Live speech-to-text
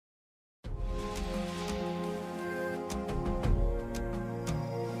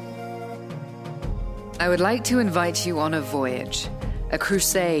I would like to invite you on a voyage, a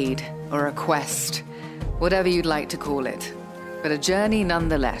crusade, or a quest, whatever you'd like to call it, but a journey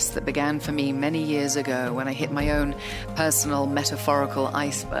nonetheless that began for me many years ago when I hit my own personal metaphorical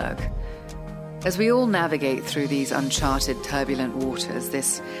iceberg. As we all navigate through these uncharted, turbulent waters,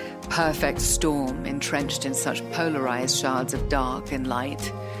 this perfect storm entrenched in such polarized shards of dark and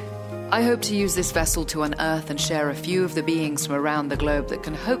light, I hope to use this vessel to unearth and share a few of the beings from around the globe that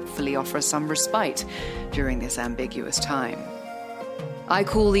can hopefully offer us some respite during this ambiguous time. I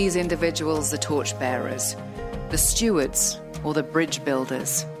call these individuals the torchbearers, the stewards, or the bridge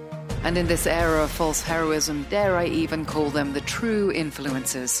builders. And in this era of false heroism, dare I even call them the true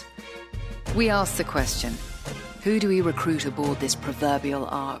influencers. We ask the question, who do we recruit aboard this proverbial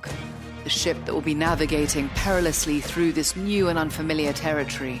ark? The ship that will be navigating perilously through this new and unfamiliar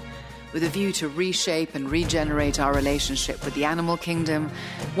territory, with a view to reshape and regenerate our relationship with the animal kingdom,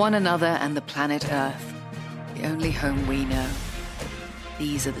 one another, and the planet Earth, the only home we know.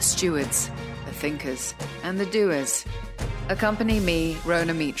 These are the stewards, the thinkers, and the doers. Accompany me,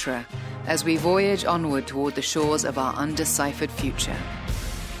 Rona Mitra, as we voyage onward toward the shores of our undeciphered future.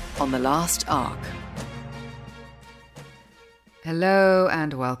 On the Last Ark. Hello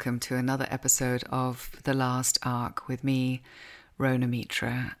and welcome to another episode of The Last Ark with me, Rona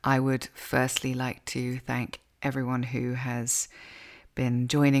Mitra. I would firstly like to thank everyone who has been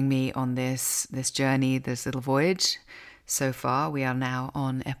joining me on this journey, this little voyage. So far, we are now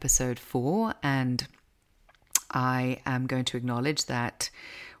on episode 4, and I am going to acknowledge that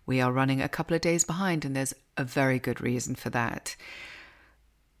we are running a couple of days behind, and there's a very good reason for that.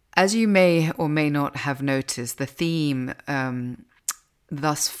 As you may or may not have noticed, the theme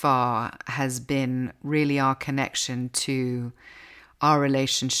thus far has been really our connection to our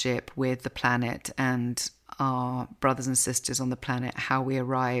relationship with the planet and our brothers and sisters on the planet, how we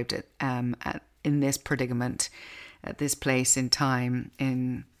arrived in this predicament, at this place in time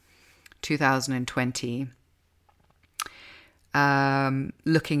in 2020,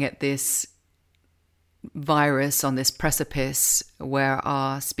 looking at this virus on this precipice where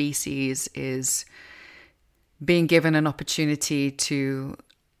our species is being given an opportunity to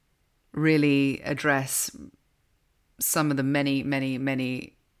really address some of the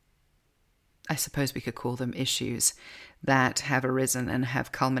many, I suppose we could call them issues that have arisen and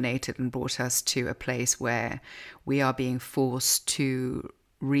have culminated and brought us to a place where we are being forced to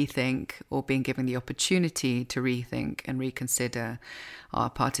rethink, or being given the opportunity to rethink and reconsider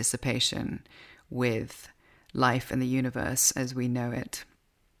our participation with life and the universe as we know it.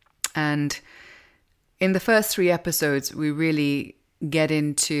 And in the first 3 episodes, we really get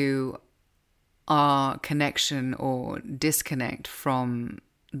into our connection or disconnect from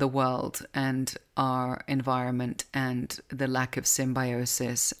the world and our environment and the lack of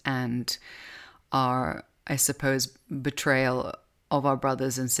symbiosis and our, I suppose, betrayal of our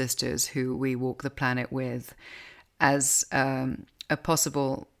brothers and sisters who we walk the planet with as a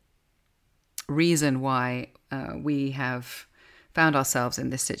possible reason why we have found ourselves in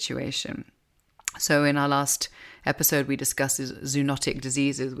this situation. So in our last episode, we discussed zoonotic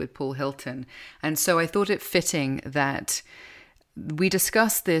diseases with Paul Hilton. And so I thought it fitting that we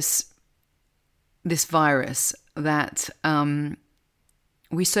discuss this virus that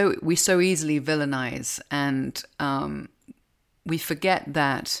we so easily villainize, and we forget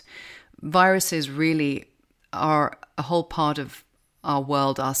that viruses really are a whole part of our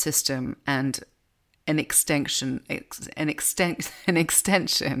world, our system, and an extension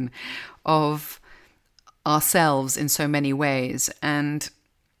of ourselves in so many ways. And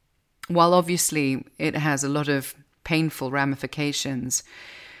while obviously it has a lot of painful ramifications,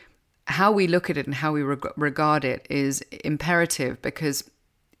 how we look at it and how we regard it is imperative, because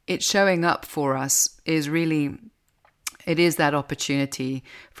it showing up for us is really, it is that opportunity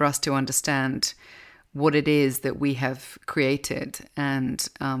for us to understand what it is that we have created, and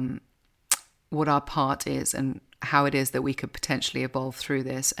what our part is, and how it is that we could potentially evolve through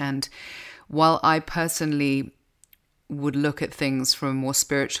this. And while I personally would look at things from a more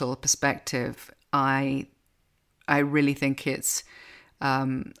spiritual perspective, I really think it's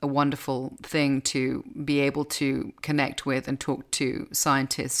a wonderful thing to be able to connect with and talk to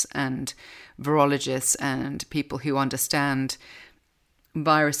scientists and virologists and people who understand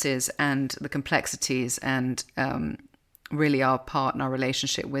viruses and the complexities and really our part and our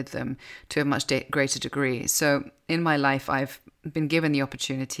relationship with them to a much greater degree. So in my life, I've been given the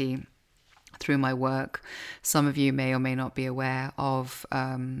opportunity through my work. Some of you may or may not be aware of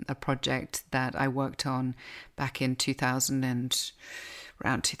a project that I worked on back in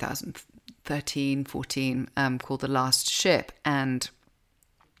around 2013, 14, called The Last Ship. And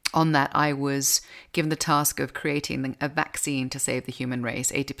on that, I was given the task of creating a vaccine to save the human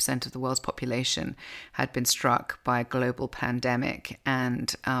race. 80% of the world's population had been struck by a global pandemic.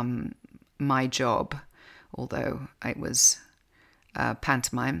 And my job, although it was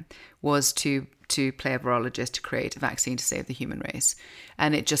pantomime, was to play a virologist to create a vaccine to save the human race.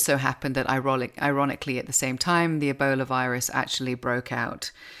 And it just so happened that ironically at the same time, the Ebola virus actually broke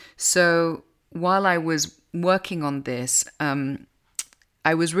out. So while I was working on this,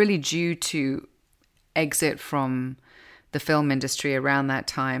 I was really due to exit from the film industry around that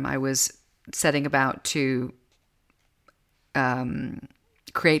time. I was setting about to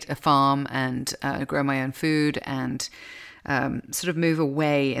create a farm and grow my own food and sort of move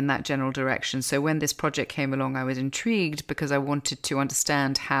away in that general direction. So when this project came along, I was intrigued because I wanted to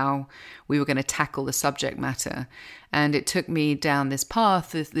understand how we were going to tackle the subject matter. And it took me down this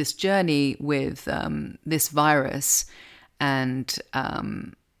path, this journey with this virus. And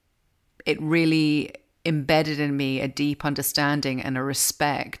it really embedded in me a deep understanding and a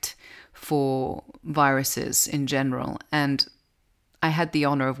respect for viruses in general. And I had the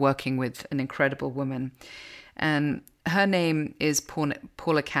honor of working with an incredible woman. And her name is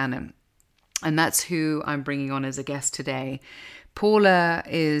Paula Cannon. And that's who I'm bringing on as a guest today. Paula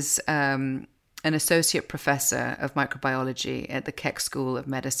is an associate professor of microbiology at the Keck School of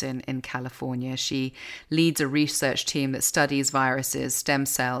Medicine in California. She leads a research team that studies viruses, stem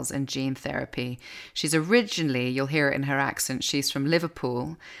cells, and gene therapy. She's originally, you'll hear it in her accent, she's from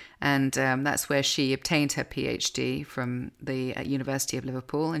Liverpool, and that's where she obtained her PhD from the University of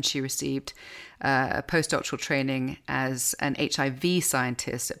Liverpool, and she received a postdoctoral training as an HIV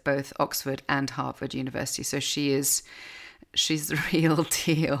scientist at both Oxford and Harvard University. So she's the real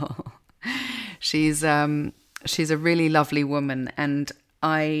deal. She's a really lovely woman, and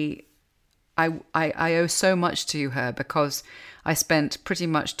I owe so much to her because I spent pretty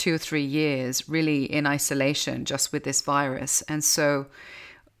much 2 or 3 years really in isolation just with this virus. And so,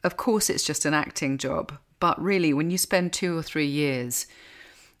 of course, it's just an acting job. But really, when you spend 2 or 3 years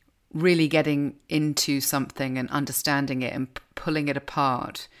really getting into something and understanding it and pulling it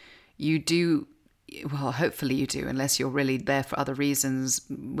apart, you do. Well, hopefully you do, unless you're really there for other reasons,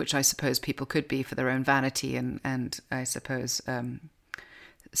 which I suppose people could be for their own vanity and I suppose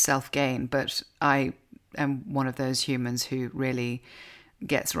self-gain. But I am one of those humans who really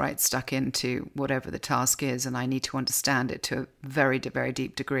gets right stuck into whatever the task is, and I need to understand it to a very, very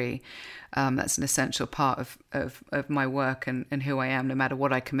deep degree. That's an essential part of my work and who I am, no matter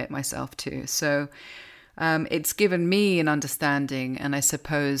what I commit myself to. So it's given me an understanding and I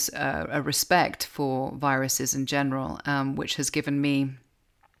suppose a respect for viruses in general, which has given me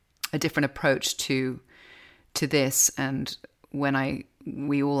a different approach to this. And when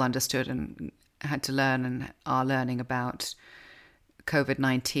we all understood and had to learn and are learning about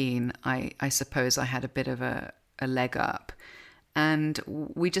COVID-19, I suppose I had a bit of a leg up. And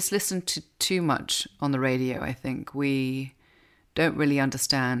we just listened to too much on the radio, I think. We don't really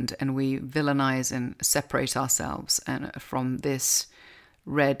understand, and we villainize and separate ourselves from this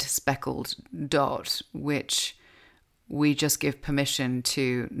red speckled dot, which we just give permission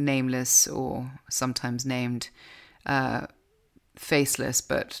to nameless or sometimes named faceless,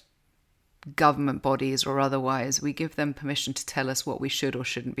 but government bodies or otherwise. We give them permission to tell us what we should or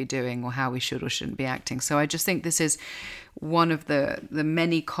shouldn't be doing or how we should or shouldn't be acting. So I just think this is one of the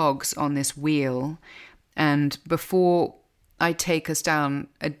many cogs on this wheel. And before I take us down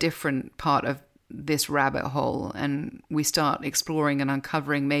a different part of this rabbit hole and we start exploring and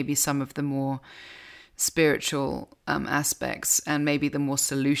uncovering maybe some of the more spiritual aspects and maybe the more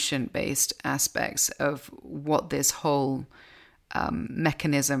solution-based aspects of what this whole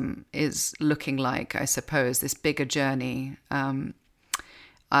mechanism is looking like, I suppose, this bigger journey,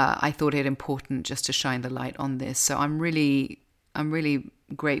 I thought it important just to shine the light on this. So I'm really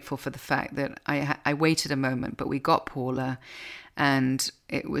grateful for the fact that I waited a moment, but we got Paula, and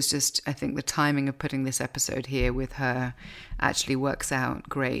it was just, I think the timing of putting this episode here with her actually works out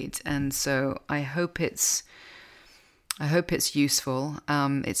great. And so I hope it's useful.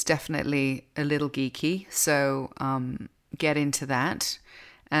 It's definitely a little geeky, so get into that.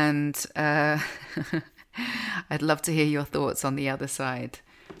 And I'd love to hear your thoughts on the other side.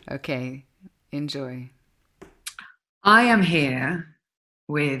 Okay, enjoy. I am here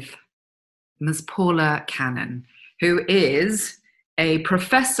with Ms. Paula Cannon, who is a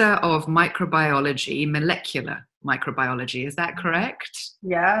professor of microbiology, molecular microbiology. Is that correct?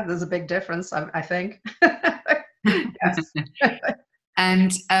 Yeah, there's a big difference, I think. Yes.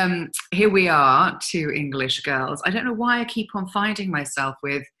 And here we are, 2 English girls. I don't know why I keep on finding myself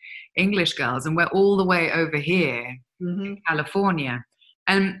with English girls, and we're all the way over here in California.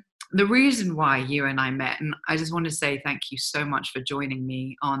 And the reason why you and I met, and I just want to say thank you so much for joining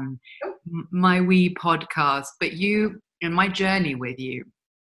me on my wee podcast, but you and my journey with you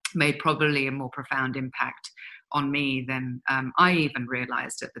made probably a more profound impact on me than I even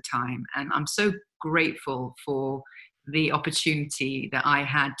realized at the time. And I'm so grateful for the opportunity that I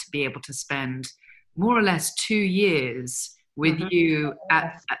had to be able to spend more or less 2 years with you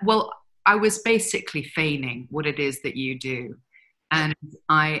well, I was basically feigning what it is that you do. And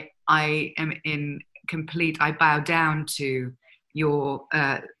I am in complete, I bow down to your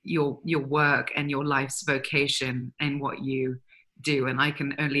work and your life's vocation and what you do. And I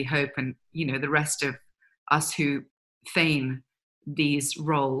can only hope, and the rest of us who feign these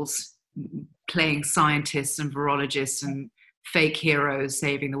roles, playing scientists and virologists and fake heroes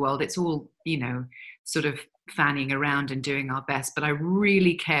saving the world, it's all sort of fanning around and doing our best. But I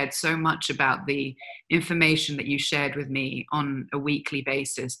really cared so much about the information that you shared with me on a weekly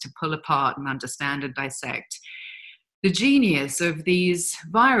basis to pull apart and understand and dissect the genius of these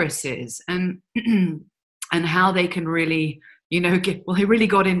viruses and and how they can really they really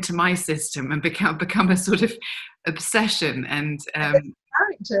got into my system and become a sort of obsession. And it's a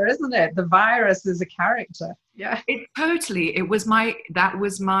character, isn't it? The virus is a character. Yeah, it was my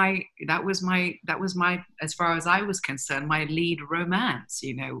as far as I was concerned, my lead romance,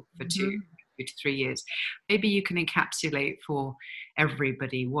 for 2 to 3 years. Maybe you can encapsulate for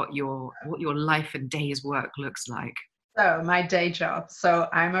everybody what your life and day's work looks like. So my day job. So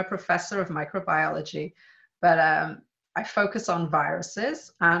I'm a professor of microbiology, but I focus on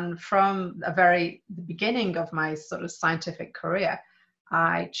viruses. And from the beginning of my sort of scientific career,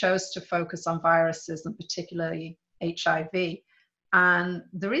 I chose to focus on viruses and particularly HIV. And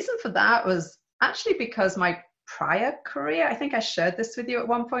the reason for that was actually because my prior career, I think I shared this with you at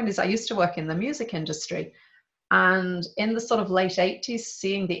one point, is I used to work in the music industry. And in the sort of late 80s,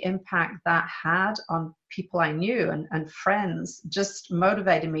 seeing the impact that had on people I knew and friends just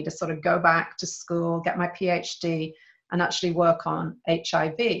motivated me to sort of go back to school, get my PhD, and actually work on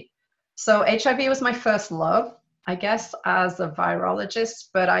HIV. So HIV was my first love, I guess, as a virologist,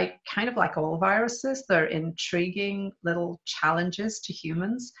 but I kind of like all viruses. They're intriguing little challenges to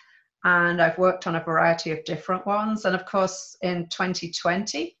humans. And I've worked on a variety of different ones. And of course, in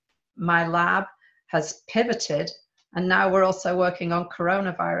 2020, my lab has pivoted, and now we're also working on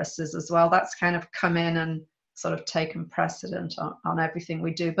coronaviruses as well. That's kind of come in and sort of taken precedent on everything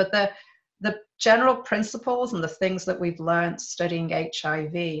we do. But the general principles and the things that we've learned studying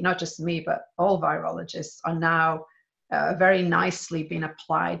HIV, not just me, but all virologists, are now very nicely being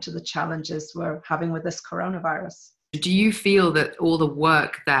applied to the challenges we're having with this coronavirus. Do you feel that all the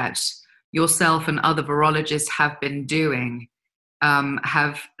work that yourself and other virologists have been doing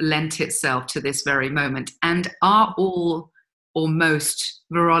have lent itself to this very moment? And are all or most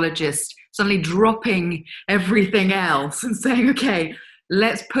virologists suddenly dropping everything else and saying, okay,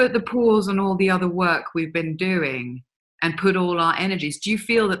 let's put the pause on all the other work we've been doing and put all our energies? Do you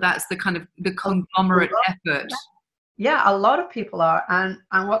feel that that's the kind of the conglomerate effort? Yeah, a lot of people are. And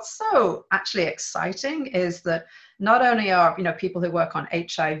what's so actually exciting is that not only are, people who work on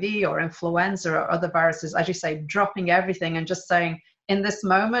HIV or influenza or other viruses, as you say, dropping everything and just saying, in this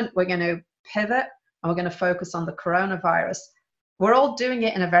moment, we're going to pivot and we're going to focus on the coronavirus. We're all doing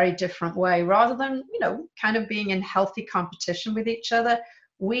it in a very different way. Rather than, kind of being in healthy competition with each other,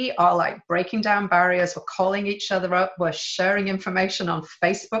 we are like breaking down barriers. We're calling each other up. We're sharing information on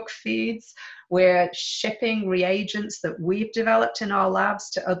Facebook feeds. We're shipping reagents that we've developed in our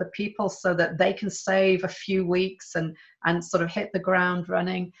labs to other people so that they can save a few weeks and sort of hit the ground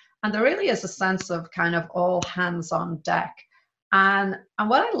running. And there really is a sense of kind of all hands on deck. And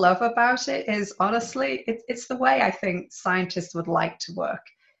what I love about it is, honestly, it's the way I think scientists would like to work.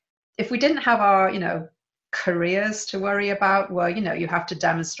 If we didn't have our, careers to worry about, well, you have to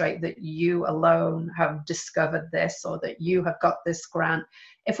demonstrate that you alone have discovered this or that you have got this grant.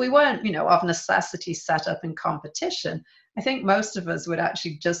 If we weren't, of necessity set up in competition, I think most of us would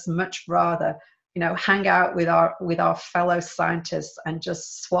actually just much rather, hang out with our fellow scientists and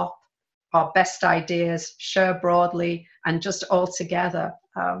just swap our best ideas, share broadly, and just all together,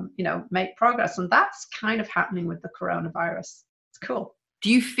 make progress. And that's kind of happening with the coronavirus. It's cool. Do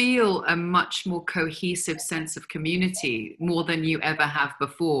you feel a much more cohesive sense of community, more than you ever have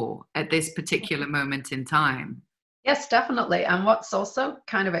before at this particular moment in time? Yes, definitely. And what's also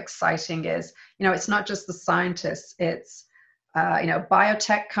kind of exciting is, it's not just the scientists, it's,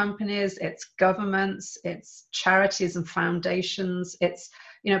 biotech companies, it's governments, it's charities and foundations, it's,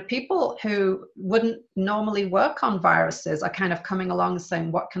 people who wouldn't normally work on viruses are kind of coming along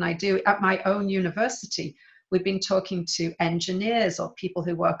saying, what can I do? At my own university, we've been talking to engineers or people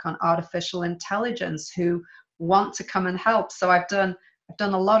who work on artificial intelligence who want to come and help. So I've done a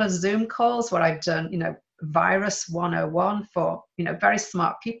lot of Zoom calls where I've done, virus 101 for, very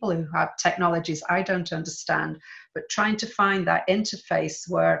smart people who have technologies I don't understand, but trying to find that interface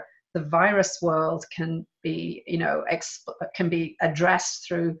where the virus world can be, can be addressed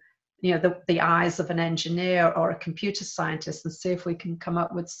through, the eyes of an engineer or a computer scientist, and see if we can come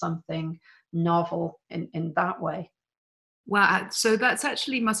up with something novel in that way. Wow. So that's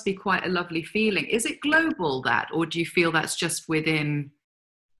actually must be quite a lovely feeling. Is it global, that, or do you feel that's just within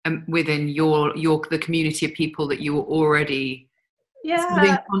your the community of people that you were already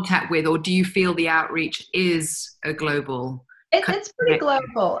in contact with, or do you feel the outreach is a global? It's pretty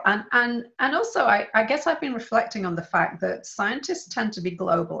global, and also I guess I've been reflecting on the fact that scientists tend to be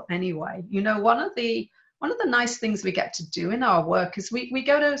global anyway. One of the nice things we get to do in our work is we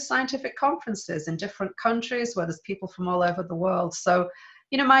go to scientific conferences in different countries where there's people from all over the world. So,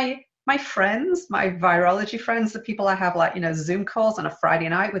 my friends, my virology friends, the people I have Zoom calls on a Friday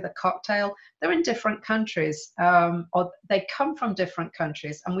night with a cocktail, they're in different countries, or they come from different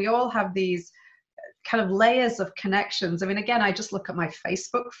countries, and we all have these kind of layers of connections. I mean, again, I just look at my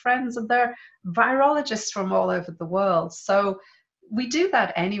Facebook friends and they're virologists from all over the world. So we do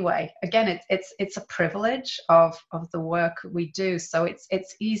that anyway. Again, it's a privilege of the work we do. So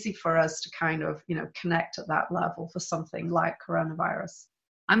it's easy for us to kind of, connect at that level for something like coronavirus.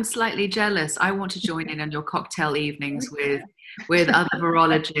 I'm slightly jealous. I want to join in on your cocktail evenings with other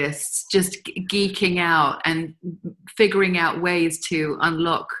virologists, just geeking out and figuring out ways to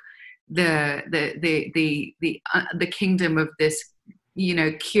unlock the kingdom of this,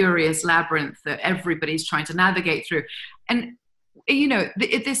 curious labyrinth that everybody's trying to navigate through. And do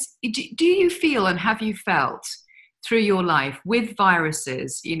you feel, and have you felt through your life with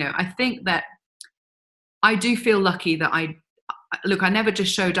viruses? I think that I do feel lucky that I never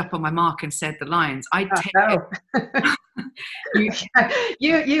just showed up on my mark and said the lines.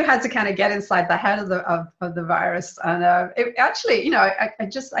 You had to kind of get inside the head of the virus, and it actually,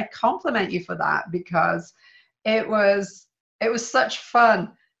 I compliment you for that, because it was such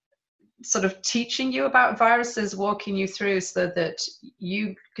fun, sort of teaching you about viruses, walking you through, so that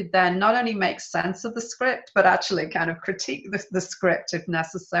you could then not only make sense of the script, but actually kind of critique the script if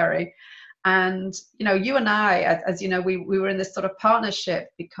necessary. And, you and I, as you know, we were in this sort of partnership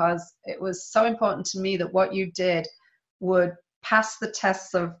because it was so important to me that what you did would pass the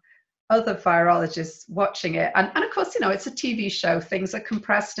tests of other virologists watching it. And of course, it's a TV show. Things are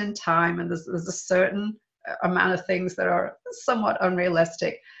compressed in time, and there's a certain amount of things that are somewhat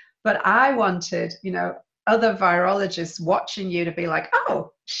unrealistic. But I wanted, other virologists watching you to be like,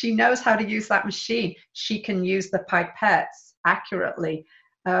 oh, she knows how to use that machine. She can use the pipettes accurately.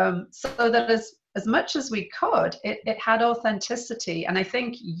 So that as much as we could, it had authenticity. And I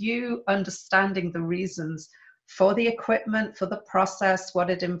think you understanding the reasons for the equipment, for the process,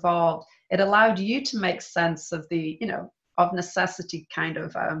 what it involved, it allowed you to make sense of the, of necessity kind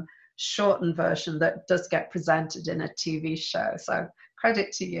of shortened version that does get presented in a TV show. So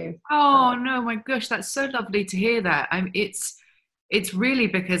credit to you. Oh, no, my gosh, that's so lovely to hear that. It's really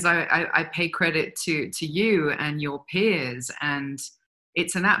because I pay credit to you and your peers, and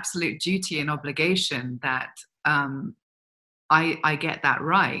it's an absolute duty and obligation that I get that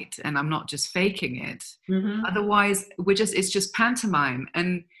right, and I'm not just faking it. Mm-hmm. Otherwise, it's just pantomime.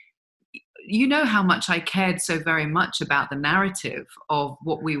 And you know how much I cared so very much about the narrative of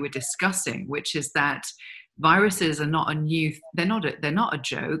what we were discussing, which is that viruses are not they're not a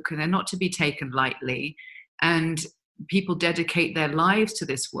joke, and they're not to be taken lightly. And people dedicate their lives to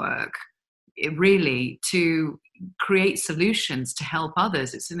this work, really, to create solutions to help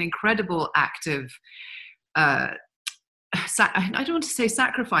others. It's an incredible act of I don't want to say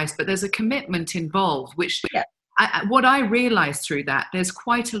sacrifice, but there's a commitment involved, which what I realized through that, there's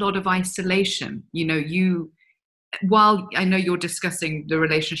quite a lot of isolation. While I know you're discussing the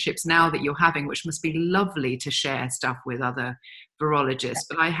relationships now that you're having, which must be lovely to share stuff with other virologists,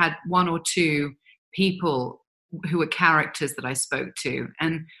 but I had one or two people who were characters that I spoke to,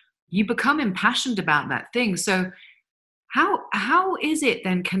 and you become impassioned about that thing. So how is it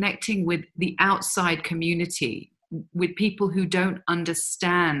then connecting with the outside community, with people who don't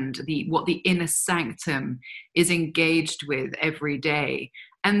understand what the inner sanctum is engaged with every day?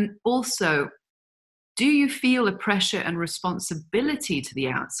 And also, do you feel a pressure and responsibility to the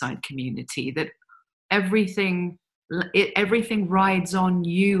outside community that everything rides on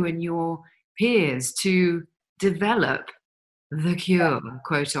you and your peers to develop the cure,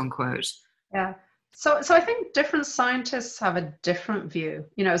 quote unquote? Yeah. So I think different scientists have a different view.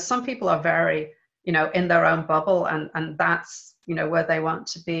 Some people are very in their own bubble, and that's, where they want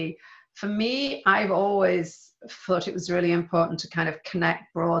to be. For me, I've always thought it was really important to kind of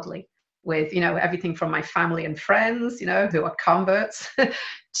connect broadly with, everything from my family and friends, who are converts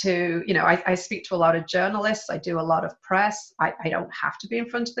to, I speak to a lot of journalists. I do a lot of press. I don't have to be in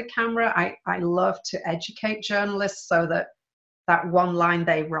front of the camera. I love to educate journalists so that one line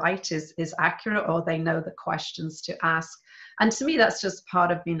they write is accurate, or they know the questions to ask. And to me, that's just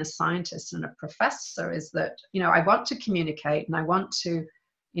part of being a scientist and a professor, is that, I want to communicate and I want to,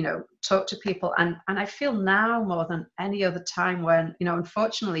 talk to people. And I feel now more than any other time when,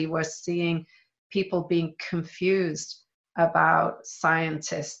 unfortunately, we're seeing people being confused about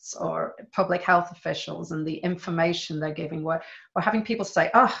scientists or public health officials and the information they're giving. We're having people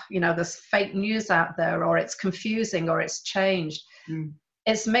say, oh, there's fake news out there, or it's confusing, or it's changed.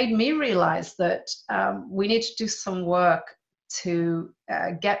 It's made me realize that we need to do some work to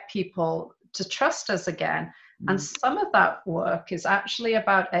get people to trust us again. And some of that work is actually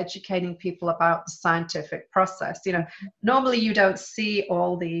about educating people about the scientific process. Normally you don't see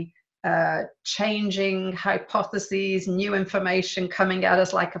all the changing hypotheses, new information coming at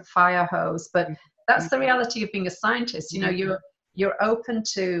us like a fire hose, but that's the reality of being a scientist. You're open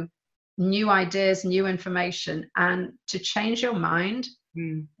to new ideas, new information, and to change your mind.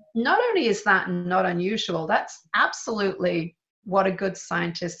 Not only is that not unusual, that's absolutely what a good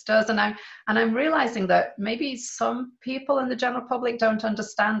scientist does. And I'm realizing that maybe some people in the general public don't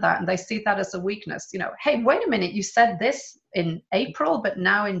understand that, and they see that as a weakness. Hey, wait a minute, you said this in April, but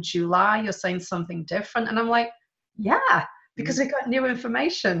now in July you're saying something different. And I'm like, yeah, because we got new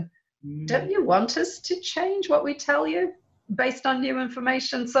information. Don't you want us to change what we tell you based on new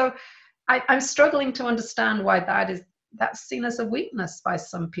information? So I'm struggling to understand why that's seen as a weakness by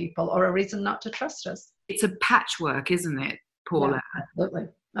some people, or a reason not to trust us. It's a patchwork, isn't it, Paula? Yeah,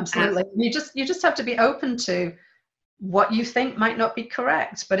 absolutely. You just have to be open to what you think might not be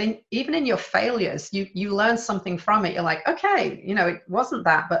correct, but even in your failures, you learn something from it. You're like, okay, it wasn't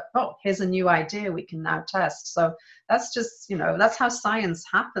that, but here's a new idea we can now test. So that's just, that's how science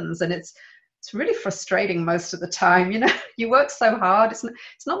happens. And it's really frustrating most of the time. You work so hard. It's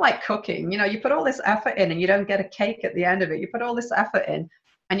not like cooking. You put all this effort in and you don't get a cake at the end of it. You put all this effort in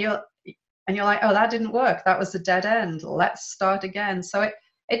and you're like, oh, that didn't work. That was a dead end. Let's start again. So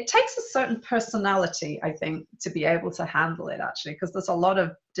it takes a certain personality, I think, to be able to handle it, actually, because there's a lot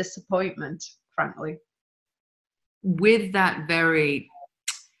of disappointment, frankly. With that very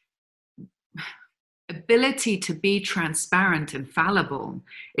ability to be transparent and fallible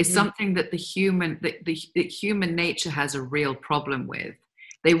is something that the human nature has a real problem with.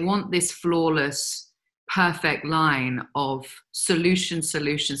 They want this flawless, perfect line of solution.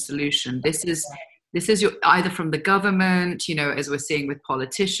 This is your, either from the government, as we're seeing with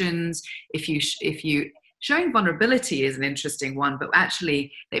politicians. If you showing vulnerability is an interesting one, but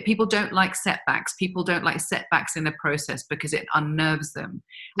actually people don't like setbacks. People don't like setbacks in the process because it unnerves them.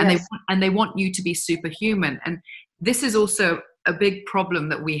 Yes. And they want you to be superhuman. And this is also a big problem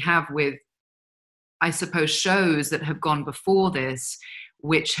that we have with, I suppose, shows that have gone before this,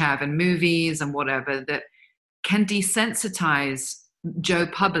 which have, and movies and whatever, that can desensitize Joe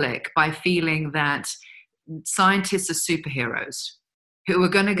Public by feeling that scientists are superheroes who are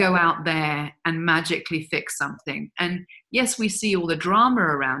going to go out there and magically fix something. And yes, we see all the drama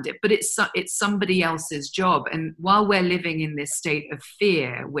around it, but it's somebody else's job. And while we're living in this state of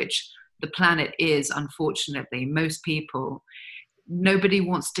fear, which the planet is, unfortunately, most people, nobody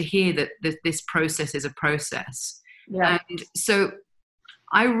wants to hear that this process is a process. Yeah. And so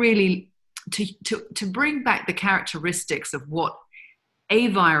I really, to bring back the characteristics of what a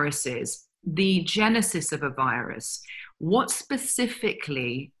virus is, the genesis of a virus, what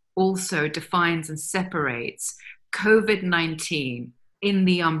specifically also defines and separates COVID-19 in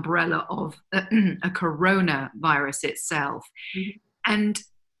the umbrella of a coronavirus itself, and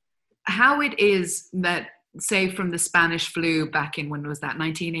how it is that, say, from the Spanish flu back in, when was that,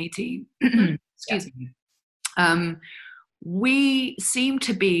 1918? Excuse me. We seem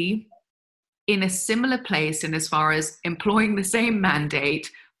to be in a similar place in as far as employing the same mandate,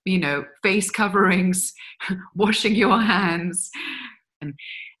 face coverings, washing your hands,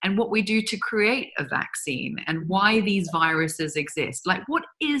 and what we do to create a vaccine, and why these viruses exist. Like, what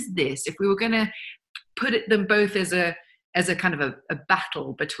is this? If we were going to put them both as a kind of a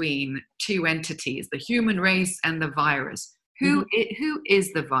battle between two entities, the human race and the virus, who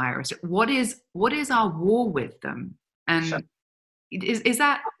is the virus? What is our war with them? And sure. Is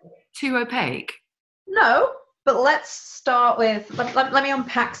that too opaque? No. But let's start with, let me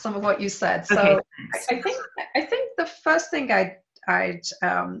unpack some of what you said. So okay, I think the first thing I'd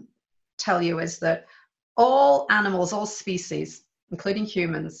tell you is that all animals, all species, including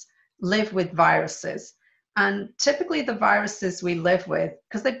humans, live with viruses. And typically the viruses we live with,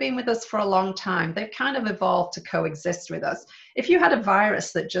 because they've been with us for a long time, they've kind of evolved to coexist with us. If you had a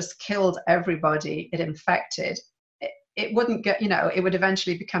virus that just killed everybody it infected, it wouldn't get, it would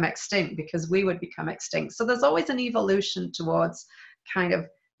eventually become extinct because we would become extinct. So there's always an evolution towards kind of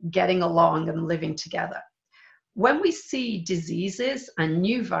getting along and living together. When we see diseases and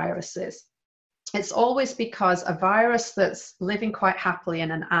new viruses, it's always because a virus that's living quite happily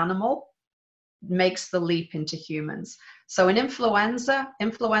in an animal makes the leap into humans. So in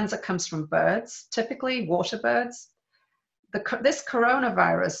influenza comes from birds, typically water birds. This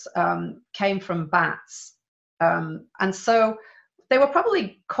coronavirus came from bats. And so they were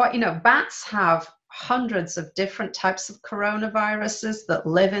probably quite, bats have hundreds of different types of coronaviruses that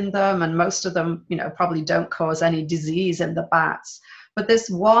live in them, and most of them, probably don't cause any disease in the bats. But this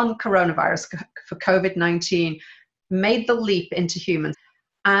one coronavirus for COVID-19 made the leap into humans.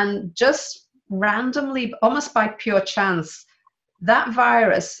 And just randomly, almost by pure chance, that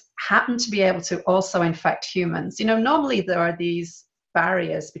virus happened to be able to also infect humans. Normally there are these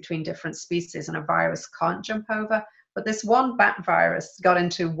barriers between different species and a virus can't jump over. But this one bat virus got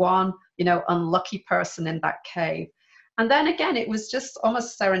into one, unlucky person in that cave. And then again, it was just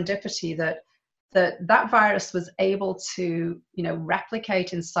almost serendipity that virus was able to,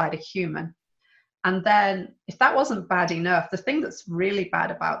 replicate inside a human. And then if that wasn't bad enough, the thing that's really bad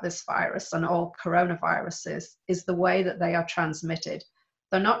about this virus and all coronaviruses is the way that they are transmitted.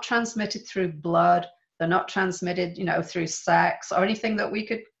 They're not transmitted through blood. They're not transmitted, through sex or anything that we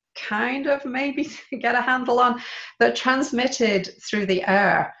could kind of maybe get a handle on. They're transmitted through the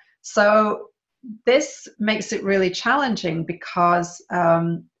air. So this makes it really challenging because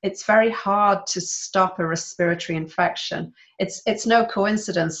it's very hard to stop a respiratory infection. It's no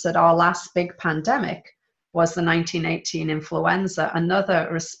coincidence that our last big pandemic was the 1918 influenza, another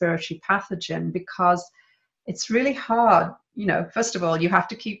respiratory pathogen, because it's really hard. First of all, you have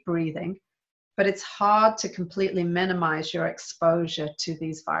to keep breathing, but it's hard to completely minimize your exposure to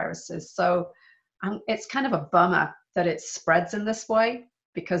these viruses. So it's kind of a bummer that it spreads in this way,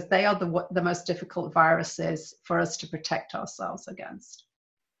 because they are the most difficult viruses for us to protect ourselves against.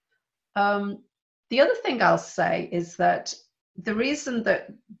 The other thing I'll say is that the reason that,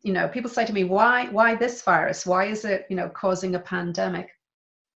 people say to me, why this virus? Why is it, causing a pandemic?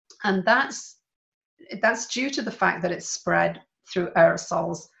 And that's due to the fact that it's spread through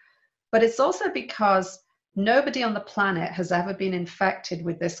aerosols. But it's also because nobody on the planet has ever been infected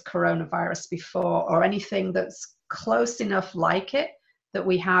with this coronavirus before, or anything that's close enough like it that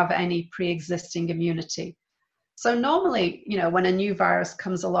we have any pre-existing immunity. So normally, when a new virus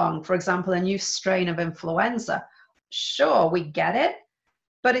comes along, for example, a new strain of influenza, sure, we get it,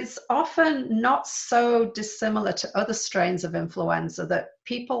 but it's often not so dissimilar to other strains of influenza that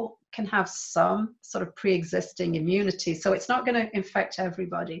people can have some sort of pre-existing immunity. So it's not going to infect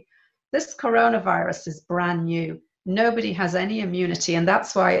everybody. This coronavirus is brand new. Nobody has any immunity, and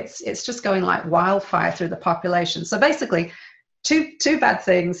that's why it's just going like wildfire through the population. So basically, two bad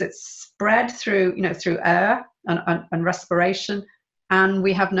things. It's spread through air and respiration, and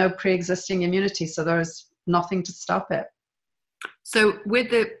we have no pre-existing immunity, so there's nothing to stop it. So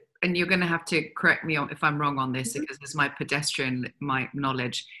and you're going to have to correct me if I'm wrong on this, because this is my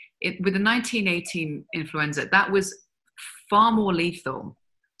knowledge. With the 1918 influenza, that was far more lethal.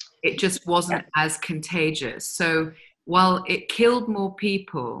 It just wasn't as contagious. So while it killed more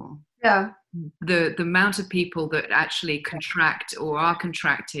people, the amount of people that actually contract or are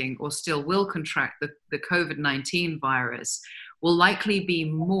contracting or still will contract the COVID-19 virus will likely be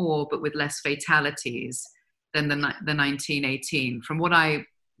more, but with less fatalities than the 1918, from what I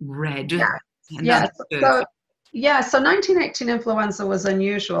read. So 1918 influenza was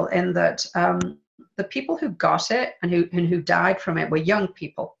unusual in that the people who got it and who died from it were young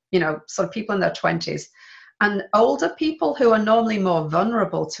people, so people in their 20s. And older people who are normally more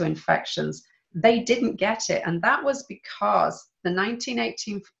vulnerable to infections, they didn't get it. And that was because the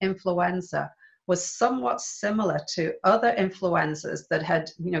 1918 influenza was somewhat similar to other influenzas that had,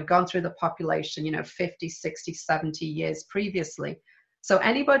 gone through the population, 50, 60, 70 years previously. So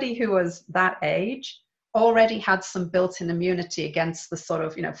anybody who was that age already had some built-in immunity against the sort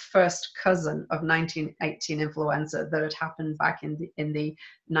of, first cousin of 1918 influenza that had happened back in the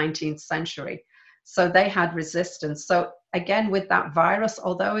 19th century. So they had resistance. So again, with that virus,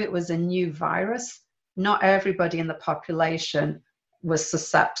 although it was a new virus, not everybody in the population was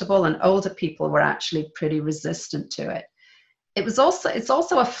susceptible, and older people were actually pretty resistant to it. It's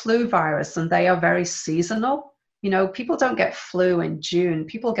also a flu virus, and they are very seasonal. people don't get flu in June.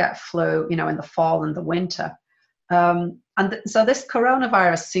 People get flu, in the fall and the winter. So this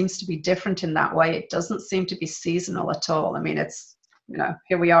coronavirus seems to be different in that way. It doesn't seem to be seasonal at all. I mean, it's,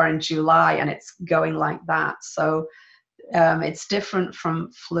 here we are in July and it's going like that. So it's different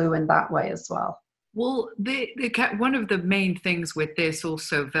from flu in that way as well. Well, one of the main things with this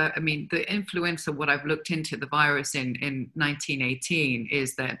also, the influenza, what I've looked into the virus in 1918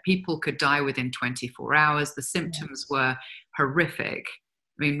 is that people could die within 24 hours. The symptoms were horrific.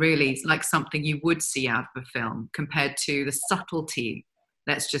 I mean, really, it's like something you would see out of a film compared to the subtlety,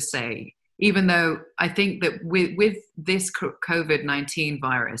 let's just say. Even though I think that with this COVID-19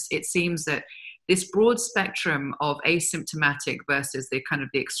 virus, it seems that this broad spectrum of asymptomatic versus the kind of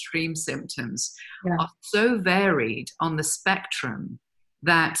the extreme symptoms are so varied on the spectrum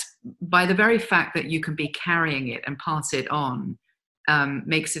that by the very fact that you can be carrying it and pass it on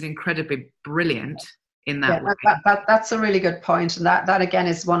makes it incredibly brilliant in that way. That's a really good point. And that again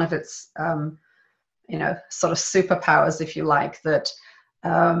is one of its, sort of superpowers, if you like, that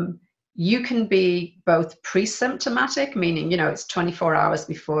you can be both pre-symptomatic, meaning, it's 24 hours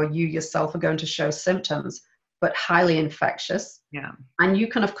before you yourself are going to show symptoms, but highly infectious. Yeah. And you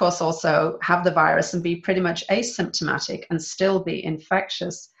can, of course, also have the virus and be pretty much asymptomatic and still be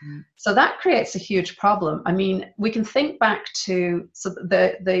infectious. Mm. So that creates a huge problem. I mean, we can think back to, so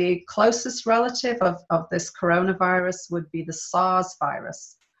the closest relative of this coronavirus would be the SARS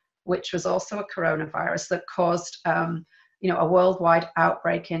virus, which was also a coronavirus that caused a worldwide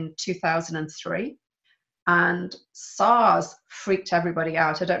outbreak in 2003. And SARS freaked everybody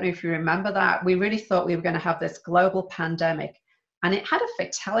out. I don't know if you remember that. We really thought we were going to have this global pandemic. And it had a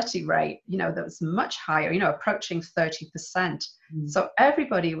fatality rate, that was much higher, approaching 30%. Mm. So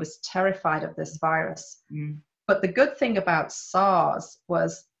everybody was terrified of this virus. Mm. But the good thing about SARS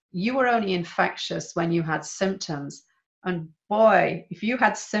was you were only infectious when you had symptoms. And boy, if you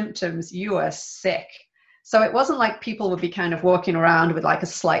had symptoms, you were sick. So it wasn't like people would be kind of walking around with like a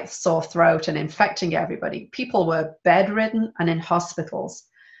slight sore throat and infecting everybody. People were bedridden and in hospitals.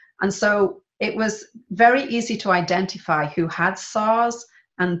 And so it was very easy to identify who had SARS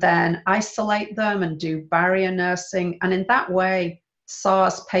and then isolate them and do barrier nursing. And in that way,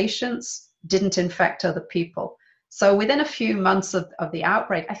 SARS patients didn't infect other people. So within a few months of the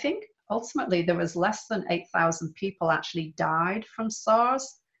outbreak, I think ultimately there was less than 8,000 people actually died from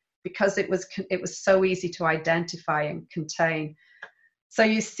SARS, because it was so easy to identify and contain. So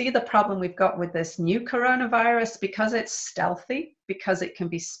you see the problem we've got with this new coronavirus, because it's stealthy, because it can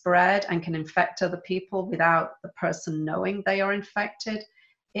be spread and can infect other people without the person knowing they are infected.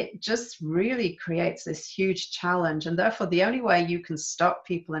 It just really creates this huge challenge. And therefore, the only way you can stop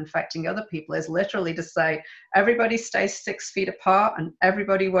people infecting other people is literally to say, everybody stay 6 feet apart and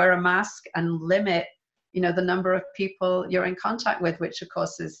everybody wear a mask and limit the number of people you're in contact with, which of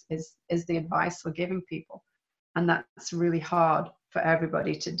course is the advice we're giving people. And that's really hard for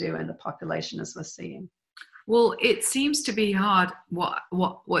everybody to do in the population, as we're seeing. Well, it seems to be hard.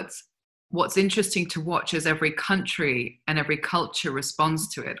 What's interesting to watch as every country and every culture responds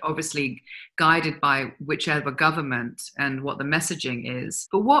to it, obviously guided by whichever government and what the messaging is.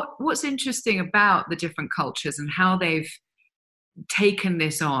 But what's interesting about the different cultures and how they've taken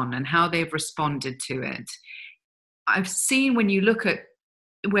this on and how they've responded to it. I've seen, when you look at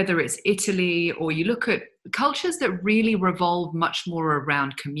whether it's Italy or you look at cultures that really revolve much more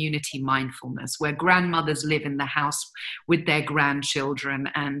around community mindfulness, where grandmothers live in the house with their grandchildren,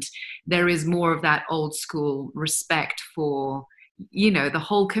 and there is more of that old school respect for, the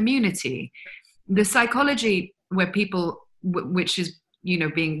whole community. The psychology where people, which is,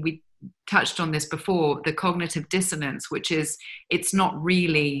 we touched on this before, the cognitive dissonance, which is it's not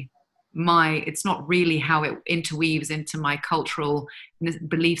really how it interweaves into my cultural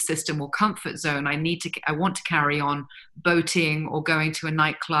belief system or comfort zone. I want to carry on boating or going to a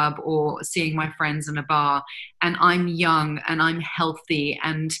nightclub or seeing my friends in a bar, and I'm young and I'm healthy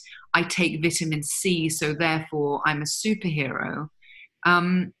and I take vitamin C, so therefore I'm a superhero,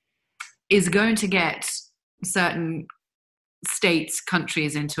 is going to get certain states,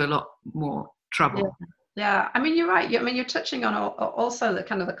 countries into a lot more trouble. Yeah. I mean, you're right. I mean, you're touching on also the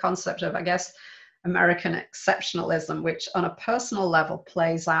kind of the concept of, I guess, American exceptionalism, which on a personal level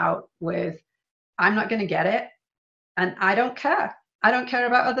plays out with, I'm not going to get it and I don't care. I don't care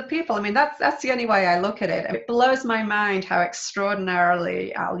about other people. I mean, that's the only way I look at it. It blows my mind how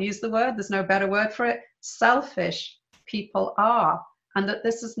extraordinarily, I'll use the word, there's no better word for it, selfish people are. And that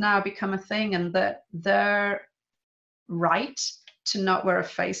this has now become a thing, and that they're right to not wear a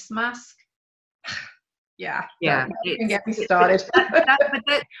face mask. Yeah. Don't get me started.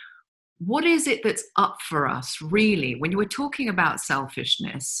 what is it that's up for us, really, when we're talking about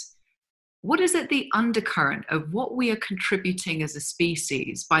selfishness? What is it, the undercurrent of what we are contributing as a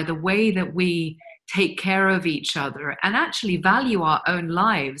species by the way that we take care of each other and actually value our own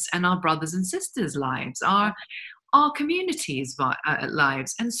lives and our brothers and sisters' lives, our communities'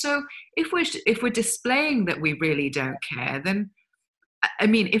 lives? And so if we're displaying that we really don't care, then, I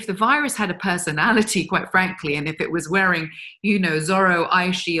mean, if the virus had a personality, quite frankly, and if it was wearing, Zorro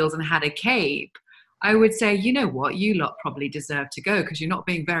eye shields and had a cape, I would say, you know what, you lot probably deserve to go because you're not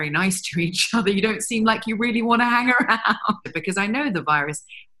being very nice to each other. You don't seem like you really want to hang around. Because I know the virus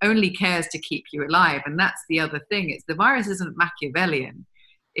only cares to keep you alive. And that's the other thing. It's the virus isn't Machiavellian,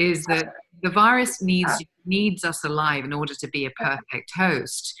 is that the virus needs us alive in order to be a perfect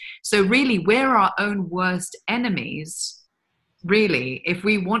host. So really, we're our own worst enemies. Really, if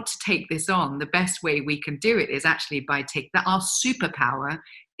we want to take this on, the best way we can do it is actually by that our superpower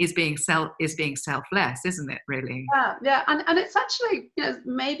is being selfless, isn't it, really? Yeah. And it's actually,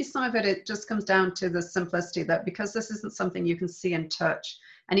 maybe some of it just comes down to the simplicity that because this isn't something you can see and touch,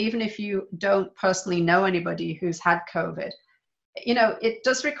 and even if you don't personally know anybody who's had COVID, it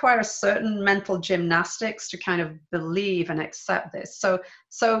does require a certain mental gymnastics to kind of believe and accept this.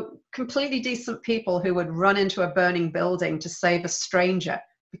 So completely decent people who would run into a burning building to save a stranger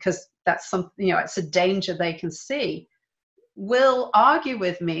because that's something, it's a danger they can see, will argue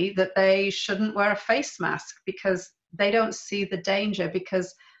with me that they shouldn't wear a face mask because they don't see the danger,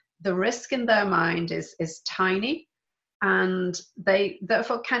 because the risk in their mind is tiny, and they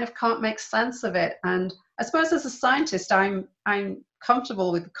therefore kind of can't make sense of it. And I suppose as a scientist, I'm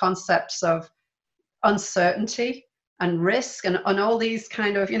comfortable with the concepts of uncertainty and risk and all these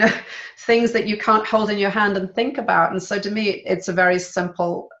kind of, things that you can't hold in your hand and think about. And so to me, it's a very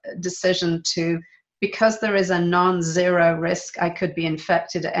simple decision because there is a non-zero risk I could be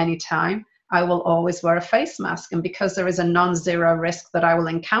infected at any time, I will always wear a face mask. And because there is a non-zero risk that I will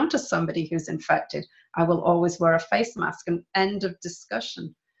encounter somebody who's infected, I will always wear a face mask, and end of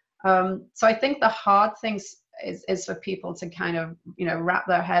discussion. So I think the hard thing is for people to kind of, wrap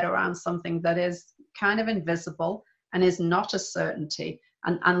their head around something that is kind of invisible and is not a certainty,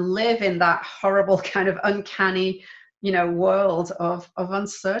 and live in that horrible kind of uncanny, world of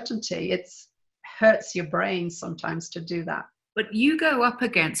uncertainty. It hurts your brain sometimes to do that. But you go up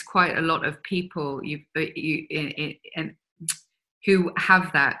against quite a lot of people who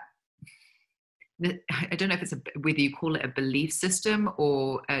have that. I don't know if it's whether you call it a belief system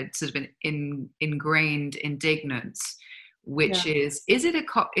or sort of an ingrained indignance, which is it a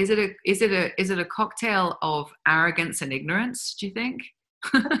cocktail of arrogance and ignorance? Do you think?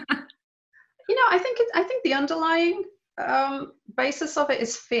 I think the underlying basis of it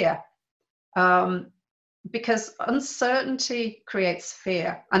is fear. Because uncertainty creates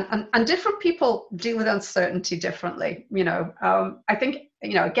fear, and different people deal with uncertainty differently. I think,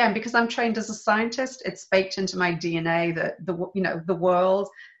 again, because I'm trained as a scientist, it's baked into my DNA that the world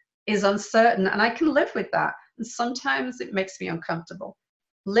is uncertain, and I can live with that. And sometimes it makes me uncomfortable.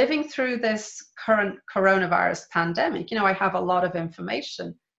 Living through this current coronavirus pandemic, I have a lot of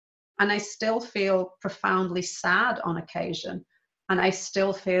information, and I still feel profoundly sad on occasion, and I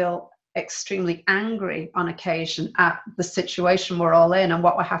still feel extremely angry on occasion at the situation we're all in and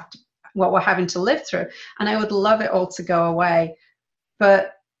what we're having to live through. And I would love it all to go away,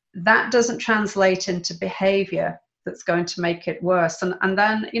 but that doesn't translate into behavior that's going to make it worse. And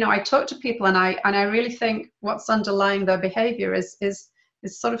then, I talk to people, and I really think what's underlying their behavior is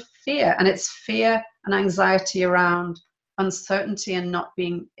sort of fear, and it's fear and anxiety around uncertainty and not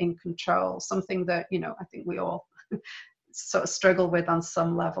being in control, something that, I think we all sort of struggle with on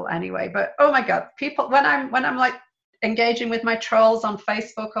some level anyway. But oh my God, people, when I'm like engaging with my trolls on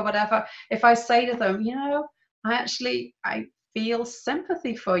Facebook or whatever, if I say to them, I feel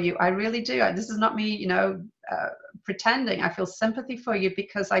sympathy for you. I really do. This is not me, pretending. I feel sympathy for you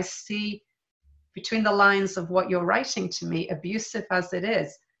because I see between the lines of what you're writing to me, abusive as it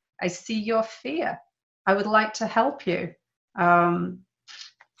is, I see your fear. I would like to help you. I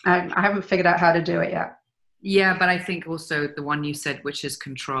haven't figured out how to do it yet. Yeah, but I think also the one you said, which is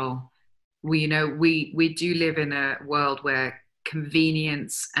control. We do live in a world where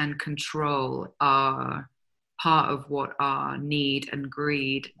convenience and control are part of what our need and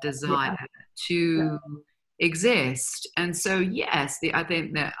greed desire to exist. And so, yes, I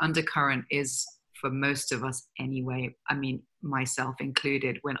think the undercurrent is, for most of us anyway, I mean, myself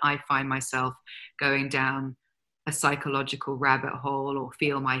included, when I find myself going down a psychological rabbit hole or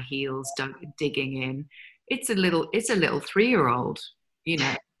feel my heels digging in, it's a little 3-year-old,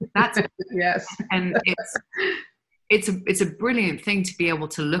 that's yes. And it's a brilliant thing to be able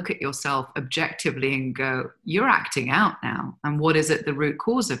to look at yourself objectively and go, you're acting out now. And what is at the root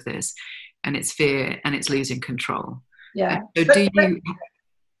cause of this? And it's fear and it's losing control. Yeah. And so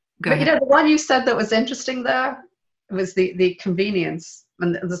go ahead. The one you said that was interesting there was the convenience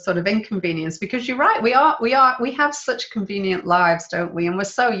and the sort of inconvenience, because you're right, we have such convenient lives, don't we? And we're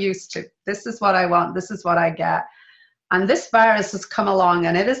so used to, this is what I want, this is what I get. And this virus has come along,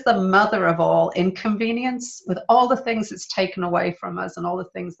 and it is the mother of all inconvenience, with all the things it's taken away from us and all the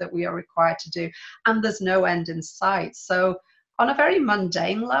things that we are required to do. And there's no end in sight. So on a very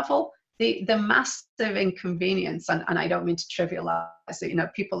mundane level, the massive inconvenience, and I don't mean to trivialize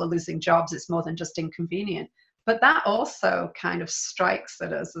it, people are losing jobs, it's more than just inconvenient. But that also kind of strikes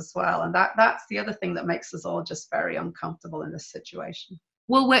at us as well. And that's the other thing that makes us all just very uncomfortable in this situation.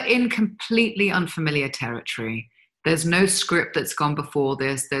 Well, we're in completely unfamiliar territory. There's no script that's gone before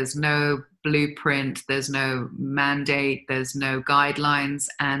this. There's no blueprint. There's no mandate. There's no guidelines.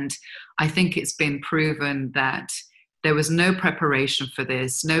 And I think it's been proven that there was no preparation for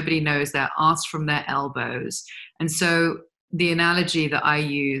this. Nobody knows their arse from their elbows. And so the analogy that I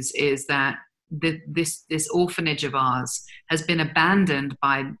use is that this orphanage of ours has been abandoned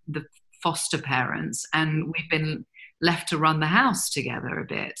by the foster parents, and we've been left to run the house together a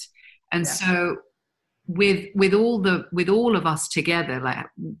bit. And so with all of us together, like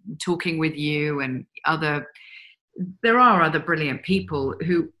talking with you and there are other brilliant people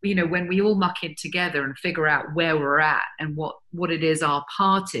who, when we all muck in together and figure out where we're at and what it is our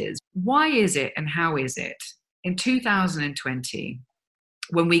part is, why is it and how is it in 2020,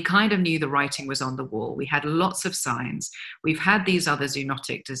 when we kind of knew the writing was on the wall, we had lots of signs, we've had these other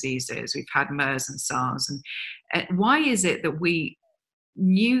zoonotic diseases, we've had MERS and SARS, and why is it that we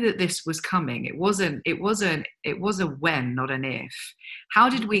knew that this was coming? It was a when, not an if. How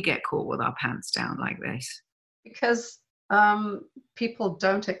did we get caught with our pants down like this? Because people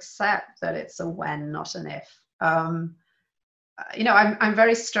don't accept that it's a when, not an if. I'm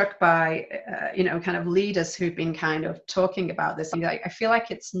very struck by kind of leaders who've been kind of talking about this. I feel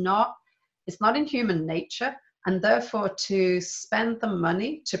like it's not in human nature, and therefore to spend the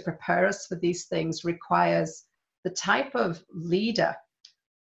money to prepare us for these things requires the type of leader.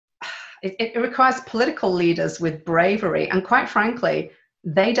 It requires political leaders with bravery, and quite frankly,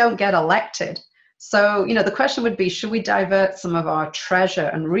 they don't get elected. So, the question would be, should we divert some of our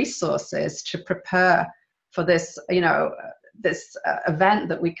treasure and resources to prepare for this, this event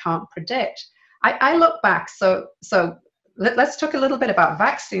that we can't predict? I look back, so let's talk a little bit about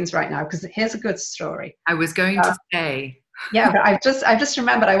vaccines right now, because here's a good story. I was going to say. Yeah, but I just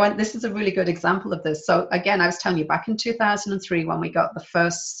remembered, this is a really good example of this. So again, I was telling you, back in 2003, when we got the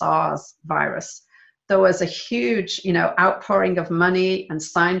first SARS virus, there was a huge, outpouring of money, and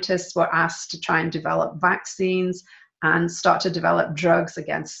scientists were asked to try and develop vaccines and start to develop drugs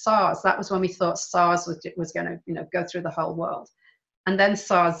against SARS. That was when we thought SARS was going to, go through the whole world. And then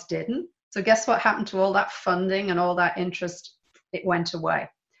SARS didn't. So guess what happened to all that funding and all that interest? It went away.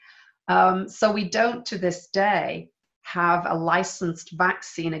 So we don't, to this day, have a licensed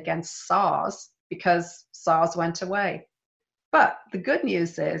vaccine against SARS because SARS went away. But the good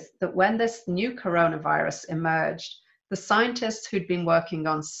news is that when this new coronavirus emerged, the scientists who'd been working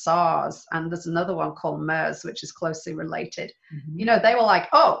on SARS, and there's another one called MERS, which is closely related, they were like,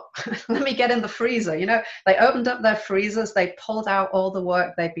 oh, let me get in the freezer. They opened up their freezers, they pulled out all the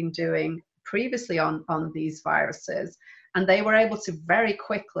work they'd been doing previously on these viruses, and they were able to very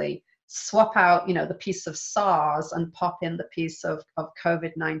quickly swap out, the piece of SARS and pop in the piece of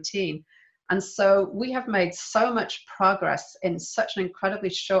COVID-19. And so we have made so much progress in such an incredibly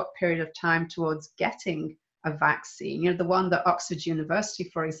short period of time towards getting a vaccine. The one that Oxford University,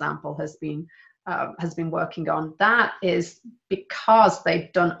 for example, has been working on. That is because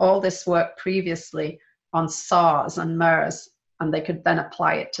they've done all this work previously on SARS and MERS, and they could then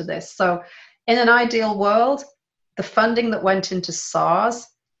apply it to this. So in an ideal world, the funding that went into SARS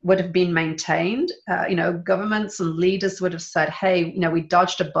would have been maintained. Governments and leaders would have said, hey, we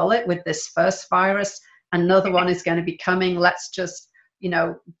dodged a bullet with this first virus. Another one is going to be coming. Let's just,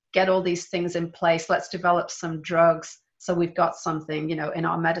 get all these things in place. Let's develop some drugs so we've got something, in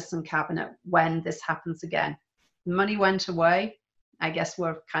our medicine cabinet when this happens again. Money went away. I guess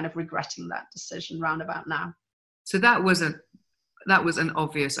we're kind of regretting that decision roundabout now. So that was an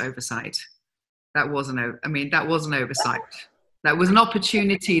obvious oversight. That wasn't oversight. That was an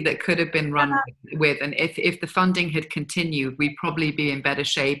opportunity that could have been run with. And if the funding had continued, we'd probably be in better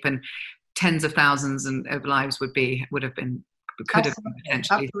shape, and tens of thousands of lives could have been potentially.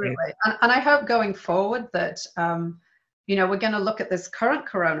 Absolutely. And I hope going forward that, we're going to look at this current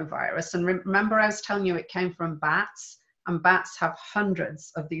coronavirus. And remember, I was telling you it came from bats, and bats have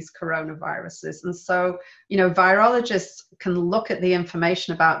hundreds of these coronaviruses. And so, virologists can look at the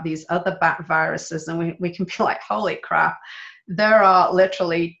information about these other bat viruses, and we can be like, holy crap, there are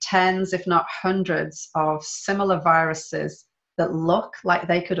literally tens, if not hundreds, of similar viruses that look like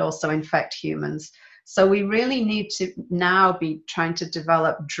they could also infect humans. So we really need to now be trying to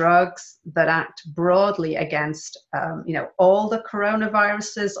develop drugs that act broadly against, all the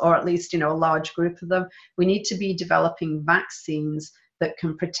coronaviruses, or at least, a large group of them. We need to be developing vaccines that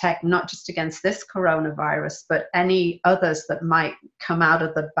can protect not just against this coronavirus, but any others that might come out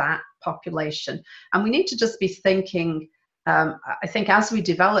of the bat population. And we need to just be thinking, I think, as we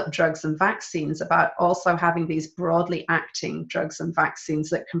develop drugs and vaccines, about also having these broadly acting drugs and vaccines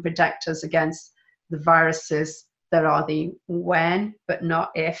that can protect us against the viruses that are the when but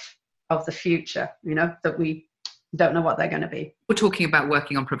not if of the future, that we don't know what they're going to be. We're talking about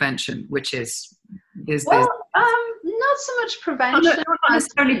working on prevention, which is not so much prevention. Not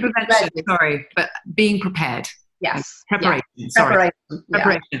necessarily prevention, sorry, but being prepared. Yes. Preparation. Yeah. Sorry.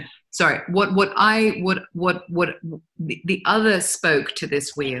 Preparation. Yeah. Sorry. The other spoke to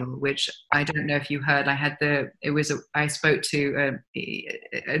this wheel, which I don't know if you heard. I spoke to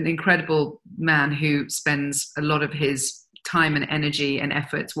an incredible man who spends a lot of his time and energy and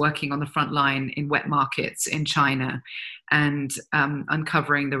efforts working on the front line in wet markets in China, and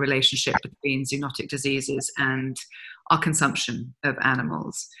uncovering the relationship between zoonotic diseases and our consumption of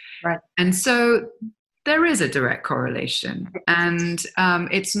animals. Right. And so there is a direct correlation, and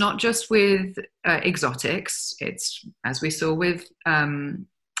it's not just with exotics. It's, as we saw with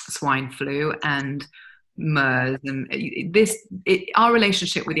swine flu and MERS, and our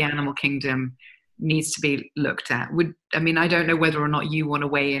relationship with the animal kingdom needs to be looked at. I don't know whether or not you want to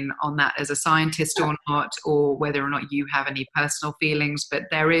weigh in on that as a scientist or not, or whether or not you have any personal feelings, but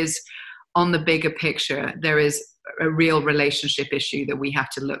there is, on the bigger picture, there is a real relationship issue that we have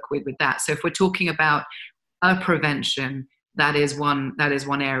to look with that. So if we're talking about a prevention, that is one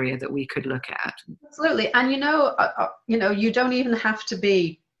area that we could look at. Absolutely. And you don't even have to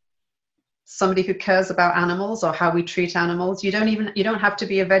be somebody who cares about animals or how we treat animals. You don't have to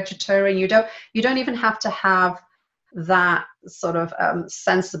be a vegetarian. You don't even have to have that sort of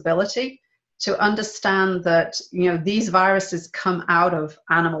sensibility to understand that these viruses come out of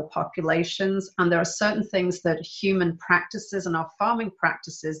animal populations, and there are certain things that human practices and our farming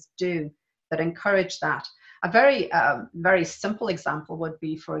practices do that encourage that. A very very simple example would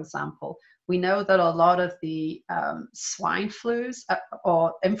be, for example, we know that a lot of the swine flus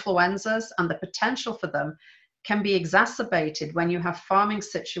or influenzas and the potential for them can be exacerbated when you have farming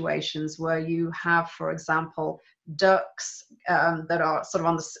situations where you have, for example, ducks that are sort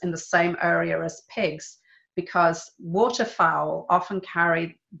of in the same area as pigs, because waterfowl often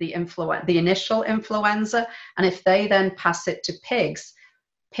carry the initial influenza, and if they then pass it to pigs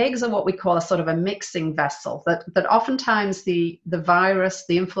are what we call a sort of a mixing vessel, that oftentimes the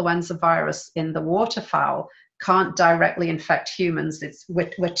influenza virus in the waterfowl can't directly infect humans.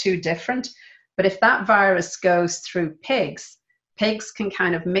 We're too different. But if that virus goes through pigs can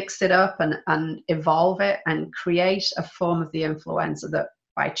kind of mix it up and evolve it and create a form of the influenza that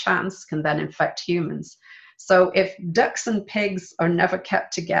by chance can then infect humans. So if ducks and pigs are never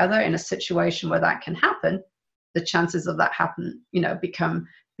kept together in a situation where that can happen, the chances of that happen,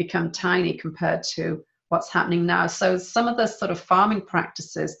 become tiny compared to what's happening now. So some of the sort of farming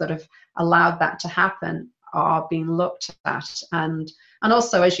practices that have allowed that to happen are being looked at, and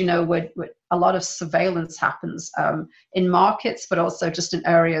also, as you know, a lot of surveillance happens in markets, but also just in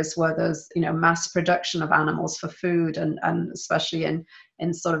areas where there's mass production of animals for food, and especially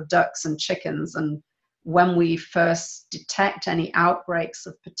in sort of ducks and chickens. And when we first detect any outbreaks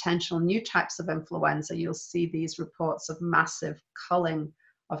of potential new types of influenza, you'll see these reports of massive culling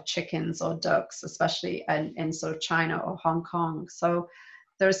of chickens or ducks, especially in sort of China or Hong Kong. So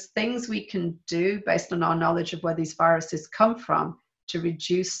there's things we can do based on our knowledge of where these viruses come from to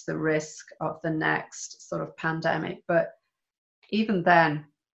reduce the risk of the next sort of pandemic. But even then,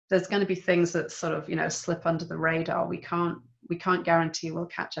 there's going to be things that sort of, slip under the radar. We can't guarantee we'll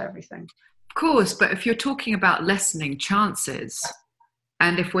catch everything. Of course, but if you're talking about lessening chances,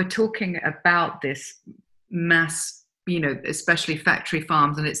 and if we're talking about this mass, especially factory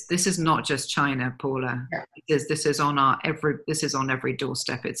farms, and this is not just China, Paula. Yeah. This is on every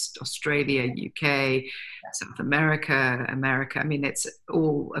doorstep. It's Australia, UK, South America. I mean, it's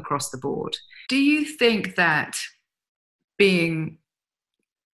all across the board. Do you think that being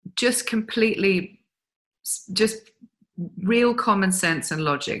just real common sense and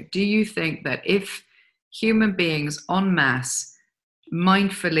logic, do you think that if human beings en masse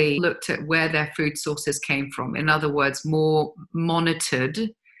mindfully looked at where their food sources came from, in other words, more monitored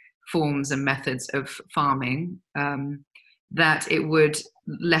forms and methods of farming, that it would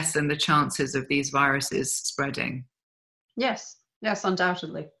lessen the chances of these viruses spreading. Yes, yes,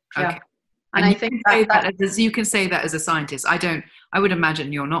 undoubtedly. Okay. Yeah. And I think you can say that as a scientist. I would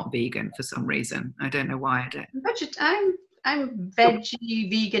imagine you're not vegan for some reason. I don't know why I don't. I'm veggie,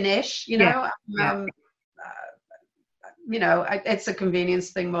 veganish, you know. Yeah. You know, it's a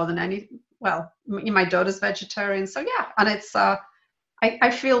convenience thing more than anything. Well, my daughter's vegetarian, so yeah. And it's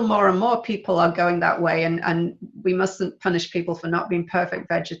I feel more and more people are going that way, and we mustn't punish people for not being perfect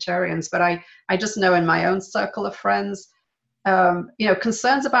vegetarians. But I just know in my own circle of friends, you know,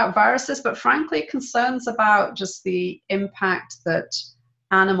 concerns about viruses, but frankly, concerns about just the impact that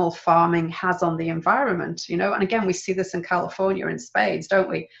animal farming has on the environment, you know. And again, we see this in California in spades, don't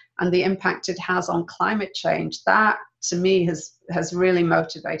we? And the impact it has on climate change. That, to me, has really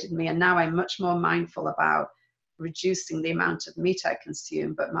motivated me. And now I'm much more mindful about reducing the amount of meat I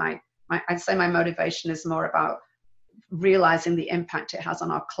consume. But I'd say my motivation is more about realizing the impact it has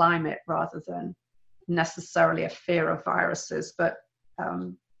on our climate rather than necessarily a fear of viruses. But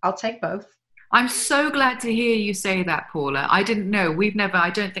I'll take both. I'm so glad to hear you say that, Paula. I didn't know. I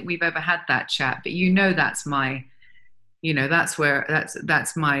don't think we've ever had that chat, but you know, that's my, you know, that's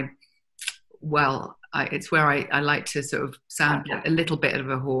my, well, it's where I like to sort of sound a little bit of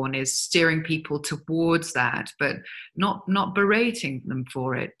a horn, is steering people towards that, but not berating them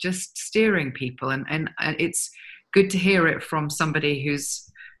for it, just steering people. And it's good to hear it from somebody who's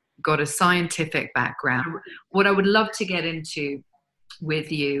got a scientific background. What I would love to get into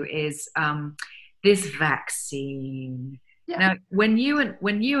with you is this vaccine. Yeah. Now, when you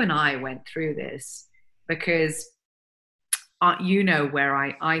and I went through this, because you know where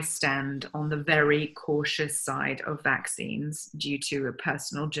I stand on the very cautious side of vaccines due to a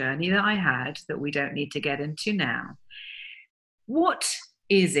personal journey that I had that we don't need to get into now. What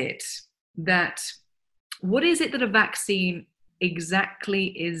is it that a vaccine exactly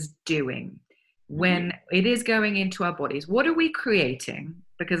is doing when it is going into our bodies? What are we creating?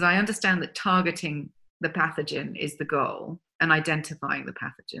 Because I understand that targeting the pathogen is the goal and identifying the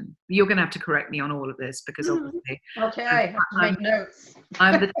pathogen. You're going to have to correct me on all of this because obviously. Okay, I have to make notes.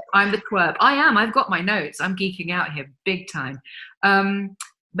 I'm the twerp. I am. I've got my notes. I'm geeking out here big time. And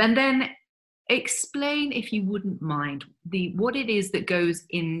then explain, if you wouldn't mind, what it is that goes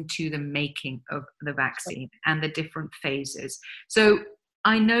into the making of the vaccine and the different phases. So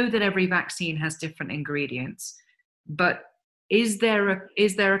I know that every vaccine has different ingredients, but is there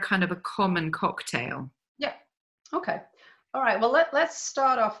a kind of a common cocktail? Yeah. Okay. All right. Well, let's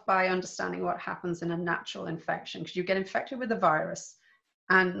start off by understanding what happens in a natural infection, because you get infected with a virus,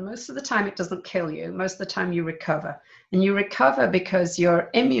 and most of the time it doesn't kill you. Most of the time you recover, and you recover because your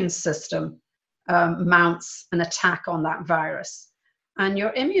immune system mounts an attack on that virus. And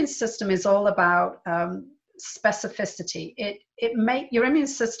your immune system is all about specificity. Your immune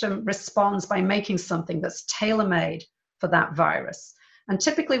system responds by making something that's tailor-made for that virus. And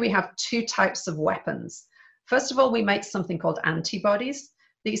typically we have two types of weapons. First of all, we make something called antibodies.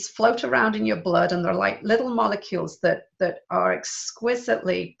 These float around in your blood, and they're like little molecules that are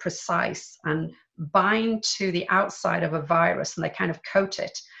exquisitely precise and bind to the outside of a virus, and they kind of coat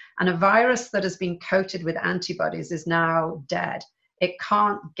it. And a virus that has been coated with antibodies is now dead. It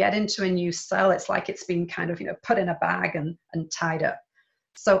can't get into a new cell. It's like it's been kind of, put in a bag and tied up.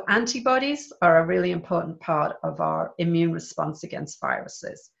 So antibodies are a really important part of our immune response against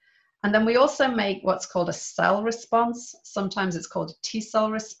viruses. And then we also make what's called a cell response. Sometimes it's called a T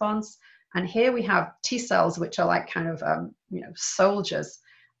cell response. And here we have T cells, which are like kind of, soldiers.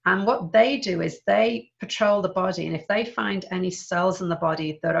 And what they do is they patrol the body. And if they find any cells in the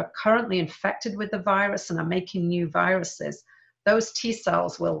body that are currently infected with the virus and are making new viruses, those T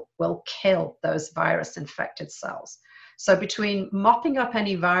cells will kill those virus infected cells. So between mopping up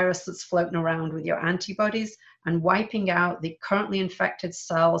any virus that's floating around with your antibodies and wiping out the currently infected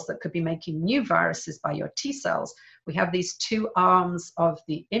cells that could be making new viruses by your T cells, we have these two arms of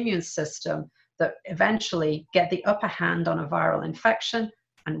the immune system that eventually get the upper hand on a viral infection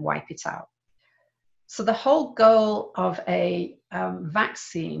and wipe it out. So the whole goal of a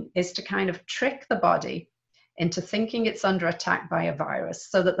vaccine is to kind of trick the body into thinking it's under attack by a virus,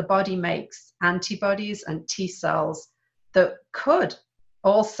 so that the body makes antibodies and T cells that could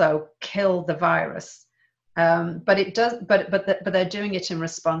also kill the virus. But they're doing it in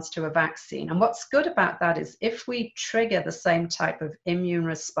response to a vaccine. And what's good about that is if we trigger the same type of immune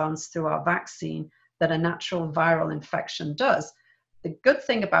response through our vaccine that a natural viral infection does, the good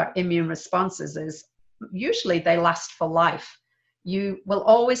thing about immune responses is usually they last for life. You will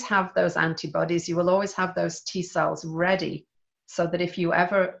always have those antibodies. You will always have those T cells ready, so that if you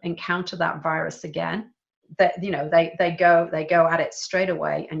ever encounter that virus again, that, you know, they go at it straight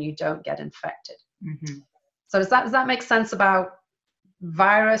away and you don't get infected. Mm-hmm. So does that make sense about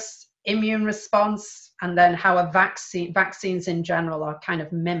virus, immune response, and then how a vaccines in general are kind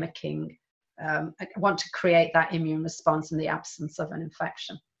of mimicking, want to create that immune response in the absence of an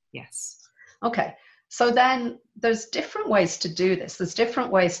infection? Yes. Okay. So then there's different ways to do this. There's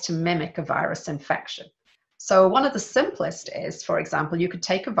different ways to mimic a virus infection. So one of the simplest is, for example, you could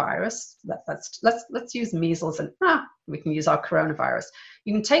take a virus. Let's use measles, and we can use our coronavirus.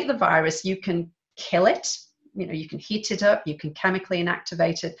 You can take the virus, you can kill it. You know, you can heat it up, you can chemically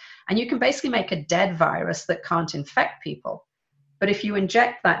inactivate it, and you can basically make a dead virus that can't infect people. But if you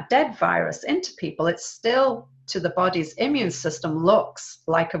inject that dead virus into people, it's still, to the body's immune system, looks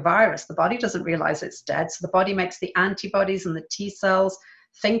like a virus. The body doesn't realize it's dead. So the body makes the antibodies and the T cells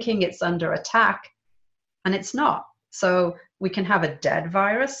thinking it's under attack, and it's not. So we can have a dead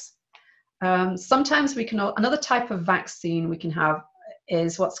virus. Sometimes we can, another type of vaccine we can have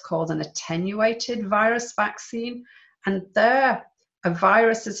is what's called an attenuated virus vaccine. And there, a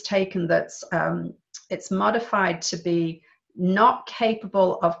virus is taken that's, it's modified to be not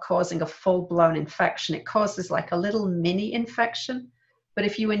capable of causing a full-blown infection. It causes like a little mini infection. But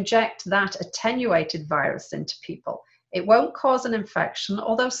if you inject that attenuated virus into people, it won't cause an infection,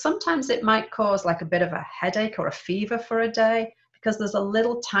 although sometimes it might cause like a bit of a headache or a fever for a day, because there's a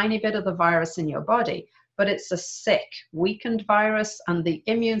little tiny bit of the virus in your body. But it's a sick, weakened virus, and the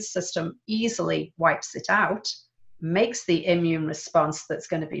immune system easily wipes it out, makes the immune response that's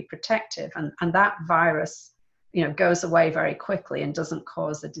going to be protective, and that virus, you know, goes away very quickly and doesn't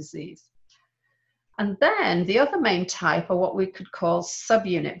cause a disease. And then the other main type are what we could call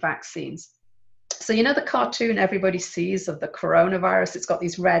subunit vaccines. So, you know, the cartoon everybody sees of the coronavirus, it's got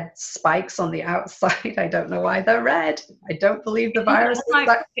these red spikes on the outside. I don't know why they're red. I don't believe the virus is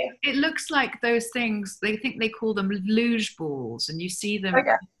that. It looks like those things, they think they call them luge balls, and you see them,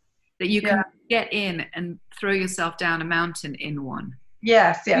 that you can get in and throw yourself down a mountain in one.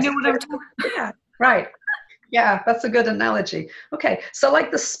 Yes. You know what I'm talking about? Yeah, right. Yeah, that's a good analogy. Okay, so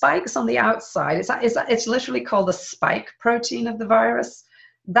like the spikes on the outside, it's literally called the spike protein of the virus.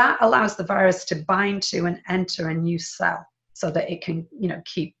 That allows the virus to bind to and enter a new cell so that it can, you know,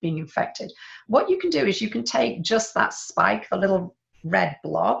 keep being infected. What you can do is you can take just that spike, the little red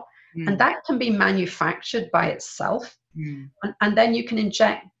blob, and that can be manufactured by itself. And then you can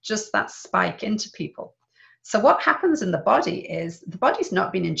inject just that spike into people. So what happens in the body is the body's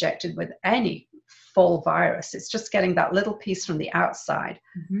not been injected with any full virus. It's just getting that little piece from the outside.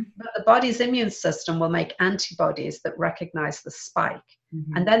 But the body's immune system will make antibodies that recognize the spike.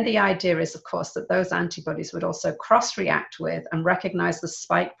 And then the idea is, of course, that those antibodies would also cross-react with and recognize the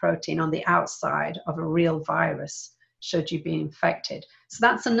spike protein on the outside of a real virus, should you be infected. So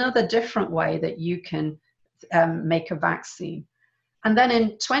that's another different way that you can make a vaccine. And then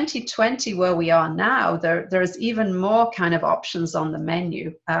in 2020, where we are now, there's even more kind of options on the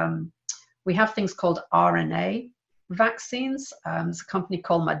menu. We have things called RNA vaccines. There's a company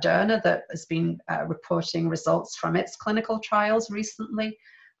called Moderna that has been reporting results from its clinical trials recently.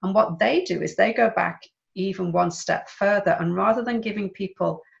 And what they do is they go back even one step further. And rather than giving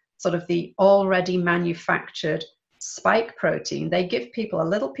people sort of the already manufactured spike protein, they give people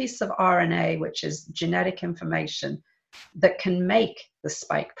a little piece of RNA, which is genetic information, that can make the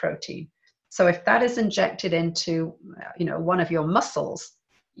spike protein. So if that is injected into, you know, one of your muscles,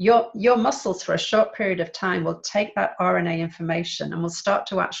 your muscles for a short period of time will take that RNA information and will start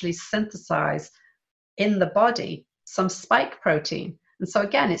to actually synthesize in the body some spike protein. And so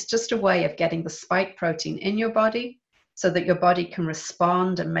again, it's just a way of getting the spike protein in your body so that your body can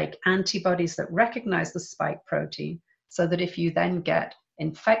respond and make antibodies that recognize the spike protein, so that if you then get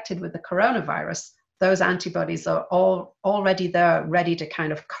infected with the coronavirus, those antibodies are all already there, ready to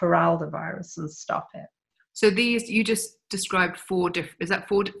kind of corral the virus and stop it. So these, you just described four different, is that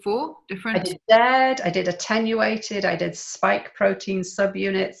four different? I did dead, I did attenuated, I did spike protein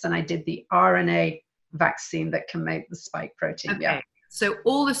subunits, and I did the RNA vaccine that can make the spike protein. Okay. Yeah. So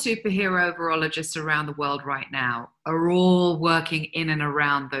all the superhero virologists around the world right now are all working in and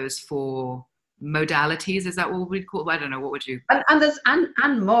around those four modalities. Is that what we'd call? I don't know. What would you? And there's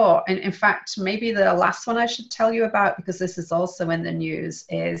and more. In fact, maybe the last one I should tell you about, because this is also in the news,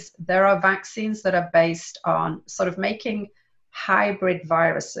 is there are vaccines that are based on sort of making hybrid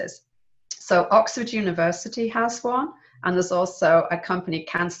viruses. So Oxford University has one, and there's also a company,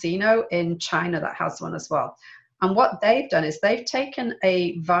 CanSino, in China that has one as well. And what they've done is they've taken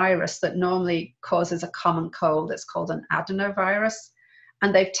a virus that normally causes a common cold. It's called an adenovirus.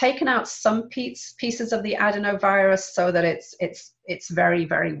 And they've taken out some pieces of the adenovirus so that it's very,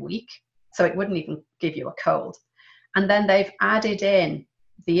 very weak. So it wouldn't even give you a cold. And then they've added in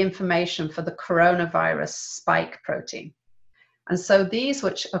the information for the coronavirus spike protein. And so these,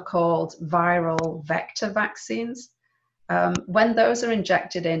 which are called viral vector vaccines, when those are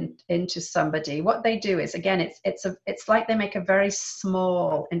injected into somebody, what they do is, again, it's like they make a very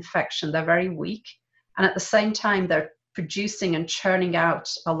small infection. They're very weak. And at the same time, they're producing and churning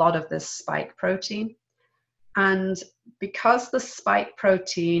out a lot of this spike protein. And because the spike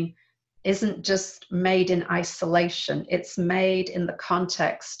protein isn't just made in isolation, it's made in the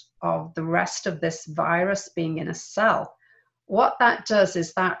context of the rest of this virus being in a cell. What that does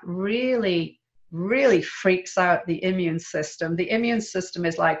is that really freaks out the immune system. The immune system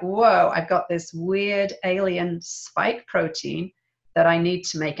is like, whoa, I've got this weird alien spike protein that I need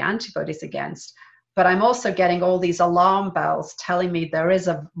to make antibodies against. But I'm also getting all these alarm bells telling me there is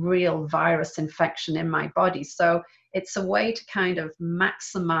a real virus infection in my body. So it's a way to kind of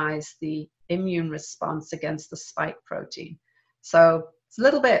maximize the immune response against the spike protein. So it's a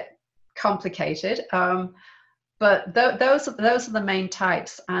little bit complicated, but those are the main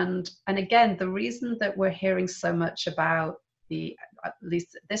types. And again, the reason that we're hearing so much about at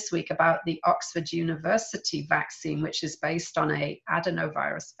least this week, about the Oxford University vaccine, which is based on a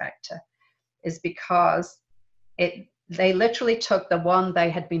adenovirus vector, is because they literally took the one they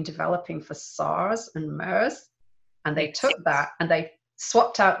had been developing for SARS and MERS, and they took that and they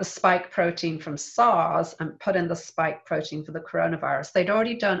swapped out the spike protein from SARS and put in the spike protein for the coronavirus. They'd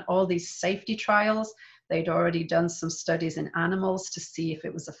already done all these safety trials. They'd already done some studies in animals to see if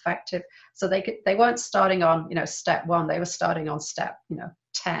it was effective. So they weren't starting on, step 1. They were starting on step,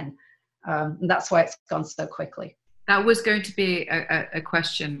 10. And that's why it's gone so quickly. That was going to be a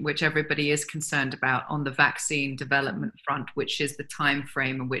question which everybody is concerned about on the vaccine development front, which is the time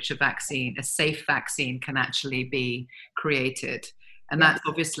frame in which a safe vaccine can actually be created. And that's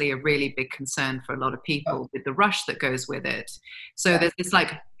obviously a really big concern for a lot of people with the rush that goes with it. So there's this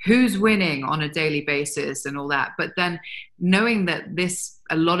like, who's winning on a daily basis and all that. But then knowing that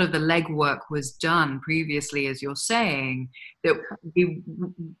a lot of the legwork was done previously, as you're saying, that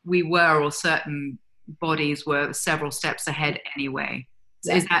we were, or certain bodies were several steps ahead anyway.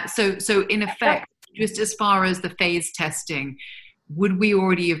 Is that so in effect, just as far as the phase testing, would we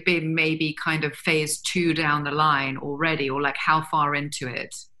already have been maybe kind of phase 2 down the line already, or like how far into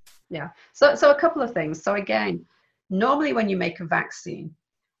it? Yeah, so a couple of things. So again, normally when you make a vaccine,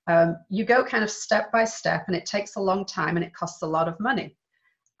 you go kind of step by step, and it takes a long time and it costs a lot of money.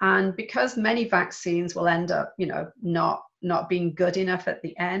 And because many vaccines will end up, not being good enough at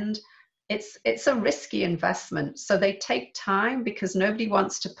the end, it's a risky investment. So they take time because nobody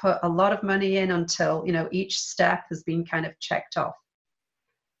wants to put a lot of money in until, each step has been kind of checked off.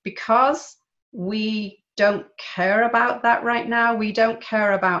 Because we don't care about that right now, we don't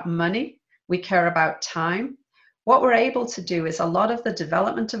care about money, we care about time. What we're able to do is a lot of the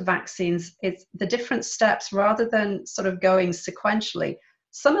development of vaccines, it's the different steps, rather than sort of going sequentially,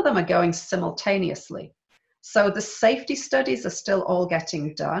 some of them are going simultaneously. So the safety studies are still all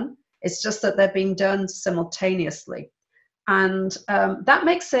getting done. It's just that they're being done simultaneously. And that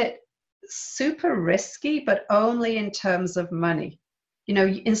makes it super risky, but only in terms of money.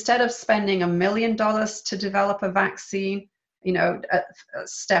 Instead of spending $1 million to develop a vaccine, at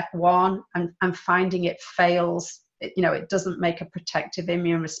step 1 and finding it fails, it doesn't make a protective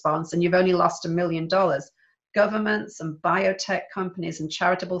immune response, and you've only lost $1 million. Governments and biotech companies and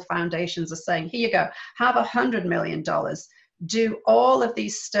charitable foundations are saying, here you go, have $100 million. Do all of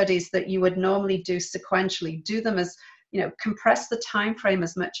these studies that you would normally do sequentially, do them as, compress the time frame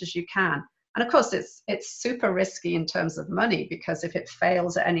as much as you can. And of course, it's super risky in terms of money, because if it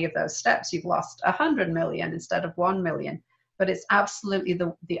fails at any of those steps, you've lost 100 million instead of 1 million. But it's absolutely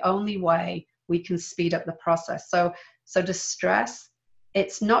the only way we can speed up the process. So to stress,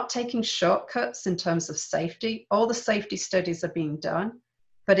 it's not taking shortcuts in terms of safety. All the safety studies are being done,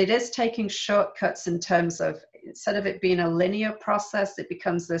 but it is taking shortcuts in terms of, instead of it being a linear process, it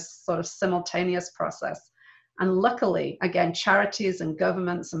becomes this sort of simultaneous process. And luckily, again, charities and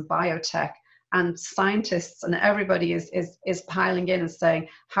governments and biotech and scientists and everybody is piling in and saying,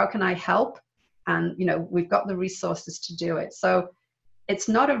 how can I help? And, we've got the resources to do it. So it's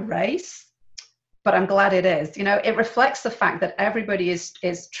not a race, but I'm glad it is. It reflects the fact that everybody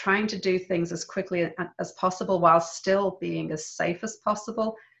is trying to do things as quickly as possible while still being as safe as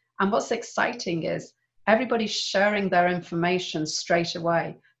possible. And what's exciting is everybody's sharing their information straight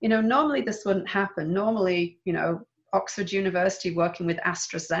away. normally this wouldn't happen. Normally, Oxford University working with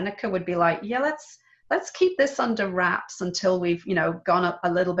AstraZeneca would be like, yeah, let's keep this under wraps until we've, gone up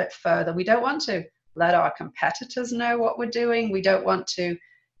a little bit further. We don't want to let our competitors know what we're doing. We don't want to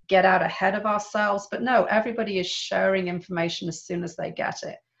get out ahead of ourselves. But no, everybody is sharing information as soon as they get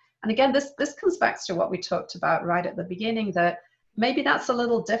it. And again, this comes back to what we talked about right at the beginning, that maybe that's a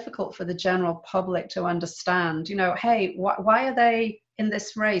little difficult for the general public to understand. Hey, why are they in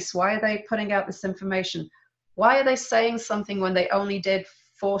this race? Why are they putting out this information? Why are they saying something when they only did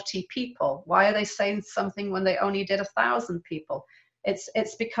 40 people? Why are they saying something when they only did 1,000 people?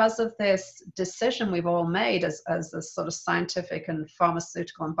 It's because of this decision we've all made as the sort of scientific and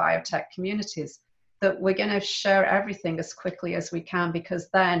pharmaceutical and biotech communities, that we're going to share everything as quickly as we can, because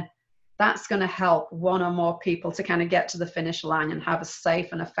then that's going to help one or more people to kind of get to the finish line and have a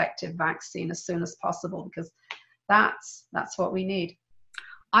safe and effective vaccine as soon as possible, because that's what we need.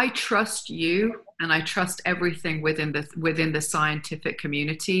 I trust you, and I trust everything within the scientific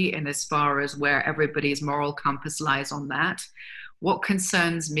community, and as far as where everybody's moral compass lies on that. What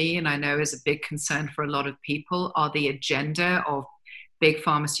concerns me, and I know is a big concern for a lot of people, are the agenda of big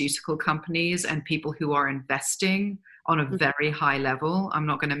pharmaceutical companies and people who are investing on a very high level. I'm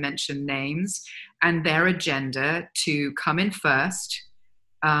not going to mention names, and their agenda to come in first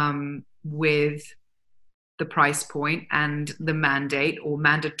with the price point and the mandate or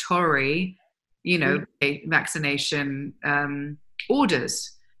mandatory, vaccination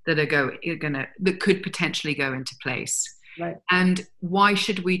orders that could potentially go into place. Right. And why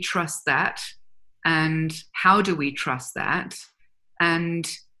should we trust that? And how do we trust that? And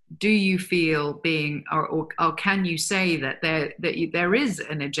do you feel or can you say that there is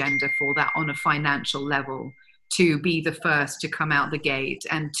an agenda for that on a financial level, to be the first to come out the gate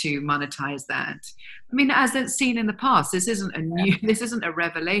and to monetize that? I mean, as it's seen in the past, this isn't a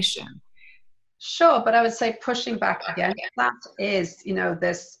revelation. Sure, but I would say pushing back against that is,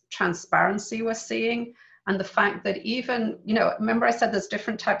 this transparency we're seeing, and the fact that even, remember I said there's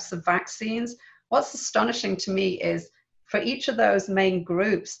different types of vaccines. What's astonishing to me is for each of those main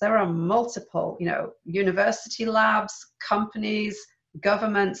groups, there are multiple, university labs, companies,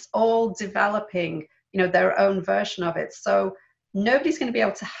 governments, all developing, their own version of it. So nobody's going to be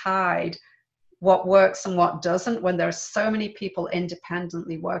able to hide what works and what doesn't when there are so many people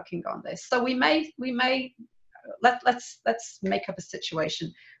independently working on this. So let's make up a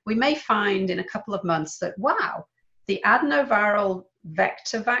situation. We may find in a couple of months that, wow, the adenoviral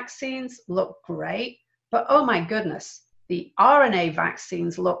vector vaccines look great, but oh my goodness, the RNA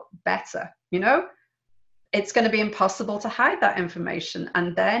vaccines look better. It's going to be impossible to hide that information.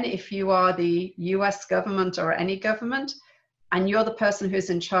 And then if you are the US government or any government, and you're the person who's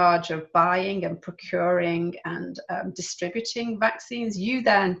in charge of buying and procuring and distributing vaccines, you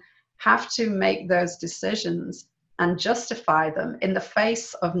then have to make those decisions and justify them in the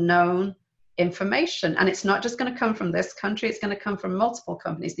face of known information. And it's not just going to come from this country, it's going to come from multiple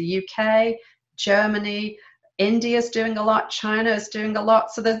companies. The UK, Germany, India's doing a lot, China is doing a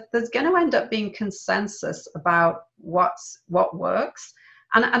lot. So there's going to end up being consensus about what works.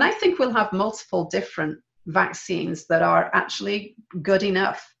 And I think we'll have multiple different vaccines that are actually good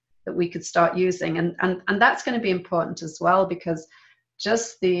enough that we could start using. And that's going to be important as well, because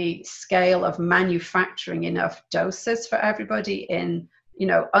just the scale of manufacturing enough doses for everybody in,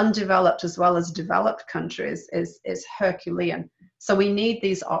 undeveloped as well as developed countries is Herculean. So we need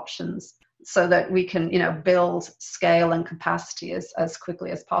these options so that we can, build scale and capacity as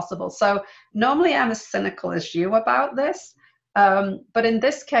quickly as possible. So normally I'm as cynical as you about this. But in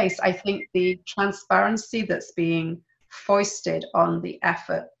this case, I think the transparency that's being foisted on the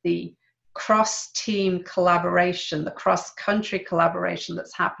effort, the cross-team collaboration, the cross-country collaboration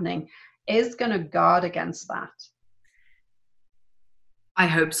that's happening is going to guard against that. I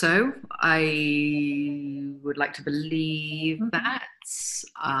hope so. I would like to believe that.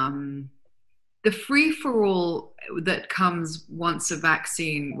 The free-for-all that comes once a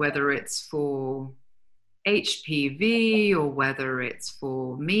vaccine, whether it's for HPV or whether it's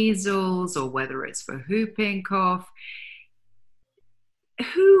for measles or whether it's for whooping cough,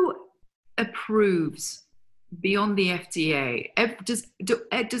 who approves beyond the FDA?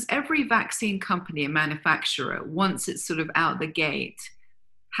 Does every vaccine company and manufacturer, once it's sort of out the gate,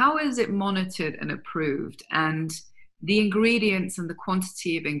 how is it monitored and approved? And the ingredients and the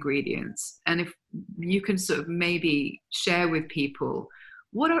quantity of ingredients, and if you can sort of maybe share with people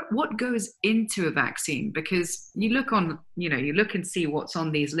what goes into a vaccine, because you look and see what's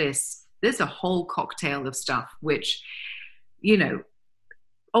on these lists. There's a whole cocktail of stuff which,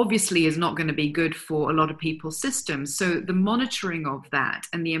 obviously is not going to be good for a lot of people's systems. So the monitoring of that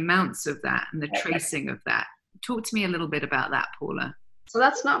and the amounts of that and the tracing of that. Talk to me a little bit about that, Paula. So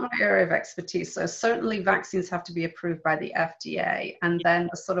that's not my area of expertise. So certainly vaccines have to be approved by the FDA, and then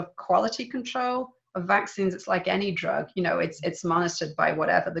the sort of quality control of vaccines, it's like any drug, it's monitored by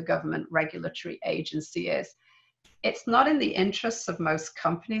whatever the government regulatory agency is. It's not in the interests of most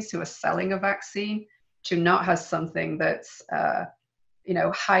companies who are selling a vaccine to not have something that's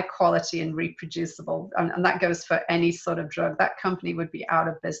high quality and reproducible. And that goes for any sort of drug. That company would be out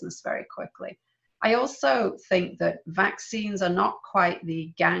of business very quickly. I also think that vaccines are not quite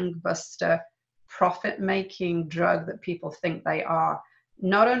the gangbuster profit-making drug that people think they are.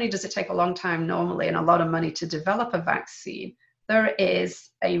 Not only does it take a long time normally and a lot of money to develop a vaccine, there is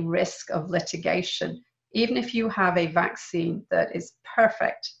a risk of litigation. Even if you have a vaccine that is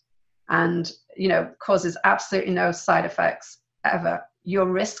perfect and causes absolutely no side effects ever, your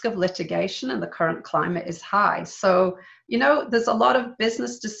risk of litigation in the current climate is high. So, there's a lot of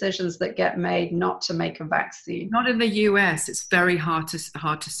business decisions that get made not to make a vaccine. Not in the US. It's very hard to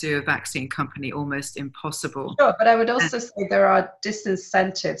sue a vaccine company, almost impossible. Sure, but I would also say there are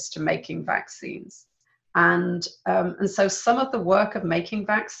disincentives to making vaccines. And so some of the work of making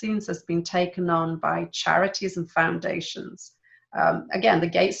vaccines has been taken on by charities and foundations. Again, the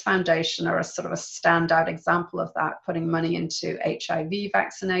Gates Foundation are a sort of a standout example of that, putting money into HIV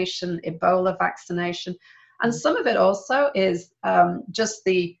vaccination, Ebola vaccination. And some of it also is just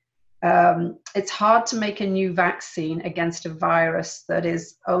it's hard to make a new vaccine against a virus that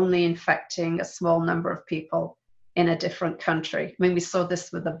is only infecting a small number of people in a different country. I mean, we saw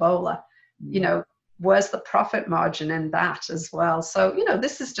this with Ebola. Where's the profit margin in that as well? So,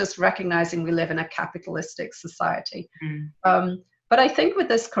 this is just recognizing we live in a capitalistic society. But I think with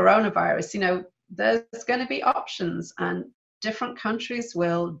this coronavirus, there's going to be options, and different countries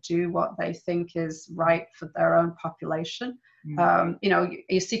will do what they think is right for their own population.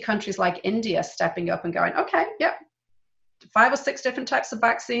 You see countries like India stepping up and going, okay, yeah, 5 or 6 different types of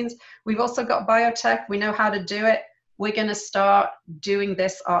vaccines. We've also got biotech. We know how to do it. We're going to start doing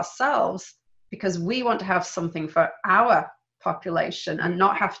this ourselves, because we want to have something for our population and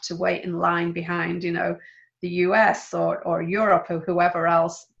not have to wait in line behind, the US or Europe or whoever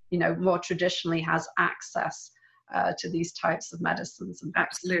else, more traditionally has access to these types of medicines. And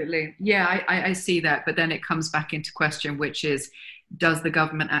absolutely. Yeah, I see that. But then it comes back into question, which is, does the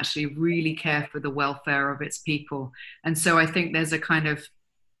government actually really care for the welfare of its people? And so I think there's a kind of,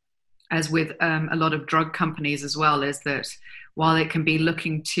 as with a lot of drug companies as well, is that while it can be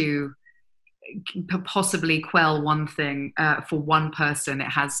looking to possibly quell one thing for one person, it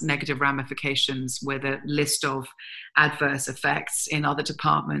has negative ramifications with a list of adverse effects in other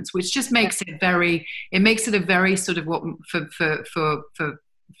departments, which just makes it a very sort of what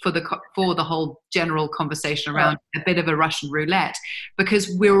for the whole general conversation around a bit of a Russian roulette,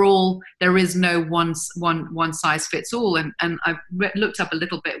 because there is no one size fits all. And I've looked up a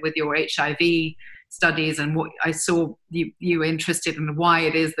little bit with your HIV studies, and what I saw you were interested in why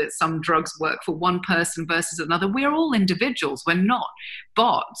it is that some drugs work for one person versus another. We're all individuals. We're not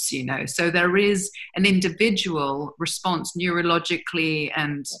bots, So there is an individual response neurologically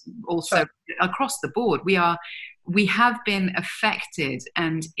and also across the board. We have been affected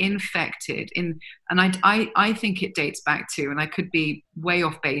and infected and I think it dates back to, and I could be way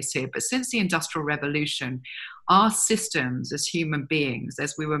off base here, but since the Industrial Revolution, our systems as human beings,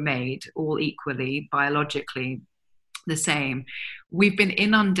 as we were made all equally, biologically the same, we've been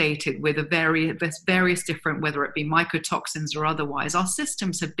inundated with various different, whether it be mycotoxins or otherwise. Our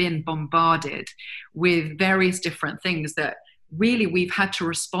systems have been bombarded with various different things that really we've had to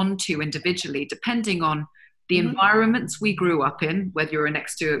respond to individually, depending on the environments we grew up in, whether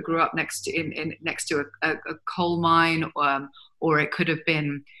you grew up next to a coal mine, or it could have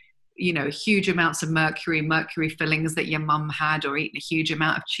been, huge amounts of mercury fillings that your mum had, or eating a huge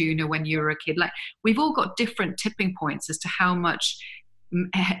amount of tuna when you were a kid. Like, we've all got different tipping points as to how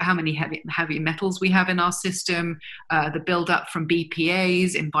many heavy metals we have in our system, the buildup from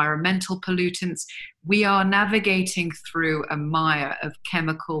BPAs, environmental pollutants. We are navigating through a mire of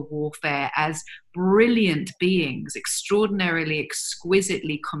chemical warfare as brilliant beings, extraordinarily,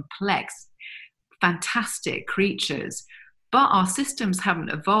 exquisitely complex, fantastic creatures. But our systems haven't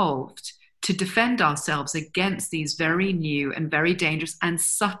evolved to defend ourselves against these very new and very dangerous and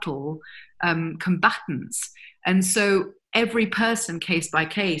subtle combatants. And so every person, case by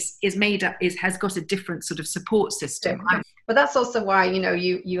case, has got a different sort of support system. Yeah. But that's also why, you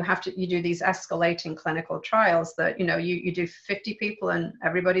do these escalating clinical trials that, you do 50 people and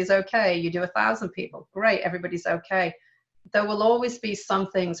everybody's okay. You do 1,000 people, great, everybody's okay. there will always be some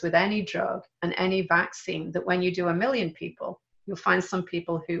things with any drug and any vaccine that when you do 1 million people, you'll find some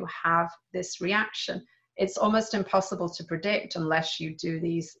people who have this reaction. It's almost impossible to predict unless you do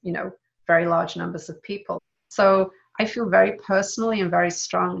these, very large numbers of people. So I feel very personally and very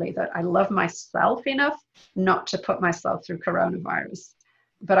strongly that I love myself enough not to put myself through coronavirus.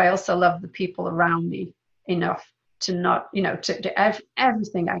 But I also love the people around me enough to not, to do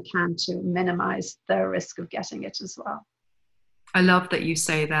everything I can to minimize their risk of getting it as well. I love that you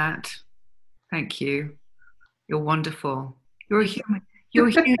say that. Thank you. You're wonderful. You're a human.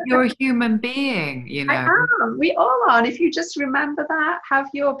 You're a human being, I am. We all are. And if you just remember that, have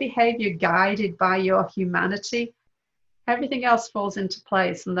your behavior guided by your humanity, everything else falls into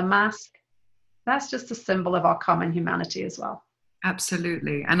place. And the mask, that's just a symbol of our common humanity as well.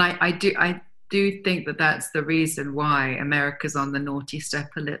 Absolutely. And I do think that that's the reason why America's on the naughty step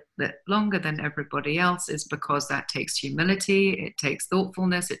a little bit longer than everybody else, is because that takes humility, it takes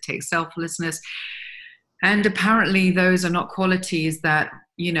thoughtfulness, it takes selflessness. And apparently those are not qualities that,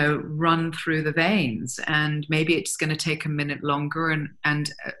 run through the veins. And maybe it's going to take a minute longer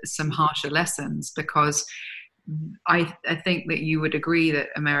and some harsher lessons, because I think that you would agree that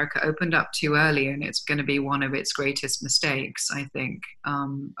America opened up too early, and it's going to be one of its greatest mistakes, I think,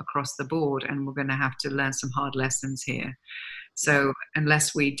 across the board. And we're going to have to learn some hard lessons here. So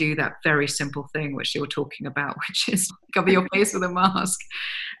unless we do that very simple thing which you're talking about, which is cover your face with a mask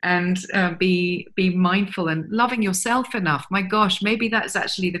and be mindful and loving yourself enough. My gosh, maybe that's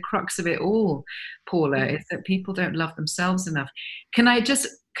actually the crux of it all, Paula, is that people don't love themselves enough. Can I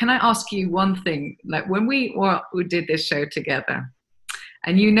ask you one thing? Like when we did this show together,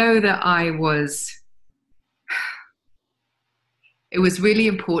 and that it was really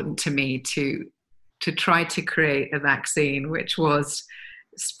important to me to try to create a vaccine which was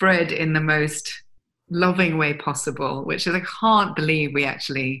spread in the most loving way possible, which I can't believe we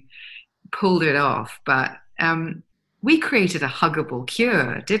actually pulled it off. But we created a huggable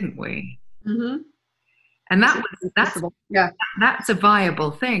cure, didn't we? Mm-hmm. And that's a viable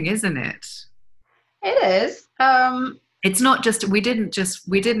thing, isn't it? It is. It's not just we didn't just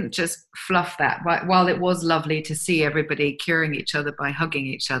fluff that. While it was lovely to see everybody curing each other by hugging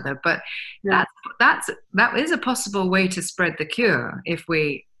each other, but that is a possible way to spread the cure if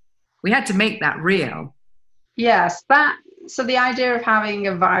we had to make that real. Yes, so the idea of having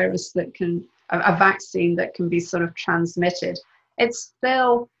a vaccine that can be sort of transmitted, it's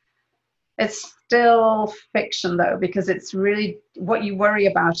still fiction though, because it's really what you worry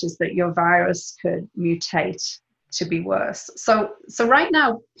about is that your virus could mutate to be worse. So right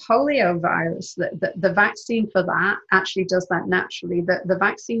now, polio virus, the vaccine for that actually does that naturally. The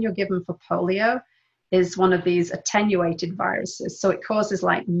vaccine you're given for polio is one of these attenuated viruses. So it causes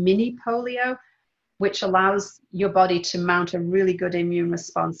like mini polio, which allows your body to mount a really good immune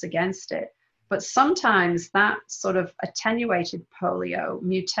response against it. But sometimes that sort of attenuated polio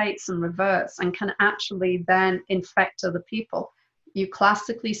mutates and reverts and can actually then infect other people. You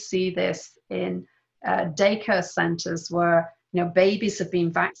classically see this in daycare centers where babies have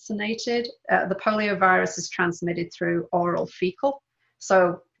been vaccinated. The polio virus is transmitted through oral fecal.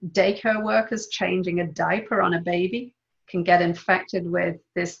 So daycare workers changing a diaper on a baby can get infected with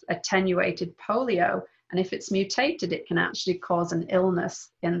this attenuated polio. And if it's mutated, it can actually cause an illness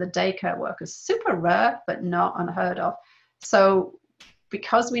in the daycare workers. Super rare, but not unheard of. So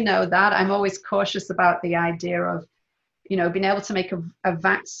because we know that, I'm always cautious about the idea of, being able to make a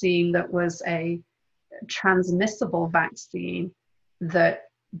vaccine that was a transmissible vaccine that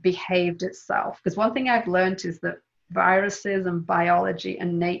behaved itself. Because one thing I've learned is that viruses and biology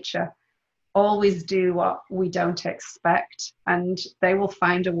and nature always do what we don't expect, and they will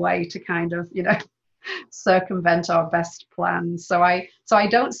find a way to kind of, circumvent our best plans. So I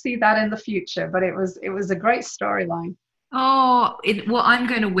don't see that in the future, but it was a great storyline. Well, I'm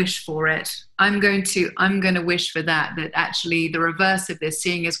going to wish for it. I'm going to wish for that actually the reverse of this,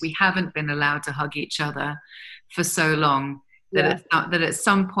 seeing as we haven't been allowed to hug each other for so long, that at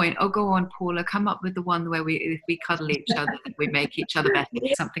some point, go on, Paula, come up with the one where if we cuddle each other, we make each other better,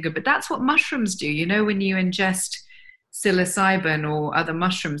 something good. But that's what mushrooms do. When you ingest psilocybin or other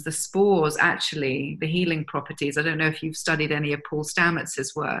mushrooms, the spores, actually, the healing properties. I don't know if you've studied any of Paul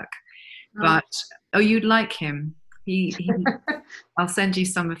Stamets's work, but you'd like him. I'll send you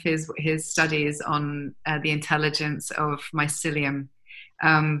some of his studies on the intelligence of mycelium.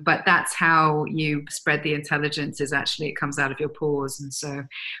 But that's how you spread the intelligence, is actually it comes out of your pores. And so it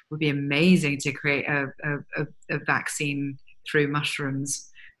would be amazing to create a vaccine through mushrooms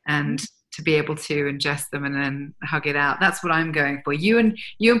and to be able to ingest them and then hug it out. That's what I'm going for. You and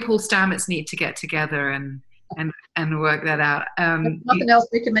Paul Stamets need to get together and and work that out. If nothing else,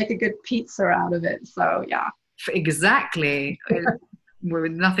 we can make a good pizza out of it. So yeah. Exactly.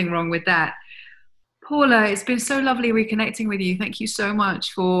 With nothing wrong with that. Paula, it's been so lovely reconnecting with you. Thank you so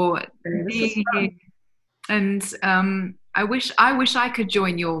much for being here. And I wish I could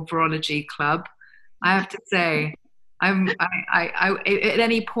join your virology club. I have to say, at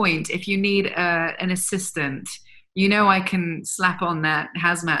any point, if you need an assistant, I can slap on that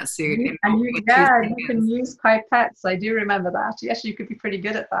hazmat suit. You can use pipettes. I do remember that. Yes, you could be pretty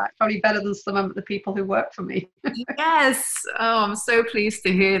good at that. Probably better than some of the people who work for me. Yes. Oh, I'm so pleased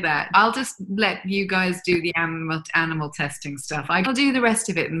to hear that. I'll just let you guys do the animal testing stuff. I'll do the rest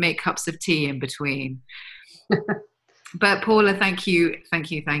of it and make cups of tea in between. But Paula, thank you.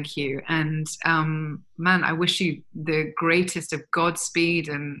 And man, I wish you the greatest of Godspeed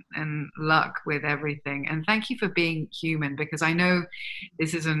and luck with everything. And thank you for being human, because I know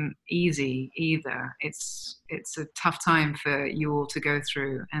this isn't easy either. It's a tough time for you all to go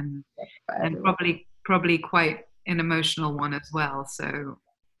through, and probably quite an emotional one as well. So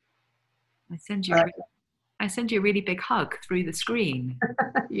I send you a really big hug through the screen.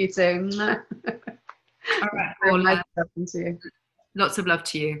 You too. All right, Paula. Nice talking to you. Lots of love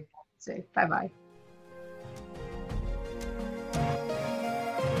to you. See, bye-bye.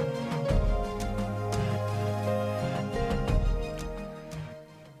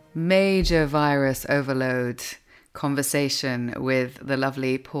 Major virus overload conversation with the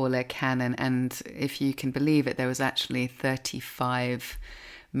lovely Paula Cannon. And if you can believe it, there was actually 35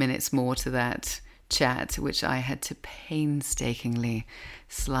 minutes more to that chat, which I had to painstakingly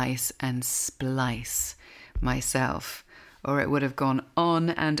slice and splice myself, or it would have gone on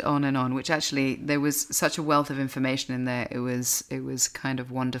and on and on, which actually there was such a wealth of information in there. It was kind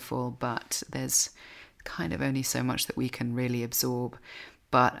of wonderful, but there's kind of only so much that we can really absorb.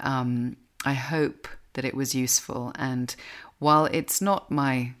 But I hope that it was useful. And while it's not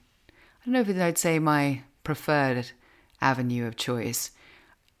I don't know if I'd say my preferred avenue of choice,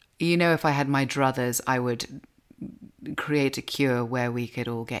 if I had my druthers, I would create a cure where we could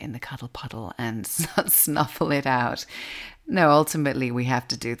all get in the cuddle puddle and snuffle it out. No, ultimately we have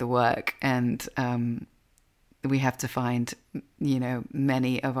to do the work, and we have to find,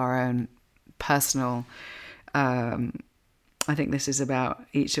 many of our own personal, I think this is about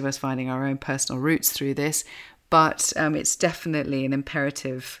each of us finding our own personal roots through this, but it's definitely an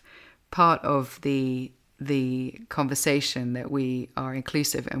imperative part of the conversation that we are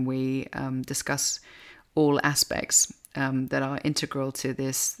inclusive and we discuss all aspects that are integral to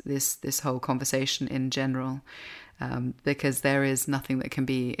this whole conversation in general, because there is nothing that can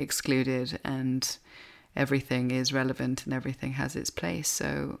be excluded, and everything is relevant and everything has its place.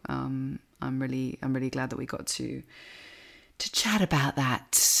 So I'm really glad that we got to chat about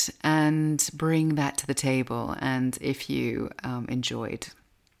that and bring that to the table. And if you enjoyed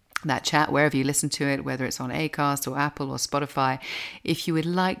that chat, wherever you listen to it, whether it's on Acast or Apple or Spotify, if you would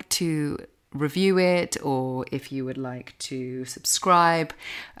like to review it, or if you would like to subscribe,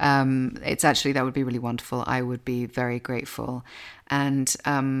 that would be really wonderful. I would be very grateful. And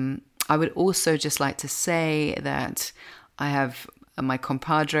I would also just like to say that I have my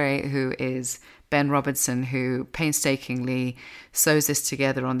compadre, who is Ben Robertson, who painstakingly sews this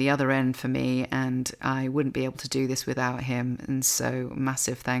together on the other end for me, and I wouldn't be able to do this without him. And so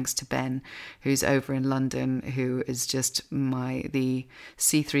massive thanks to Ben, who's over in London, who is just the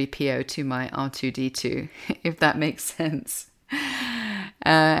C3PO to my R2D2, if that makes sense.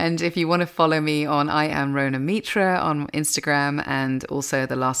 And if you want to follow me on I am Rona Mitra on Instagram, and also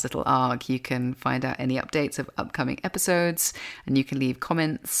The Last Little Arg, you can find out any updates of upcoming episodes, and you can leave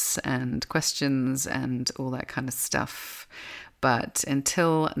comments and questions and all that kind of stuff. But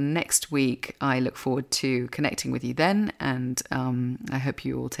until next week, I look forward to connecting with you then, and I hope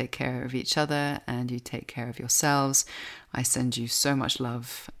you all take care of each other and you take care of yourselves. I send you so much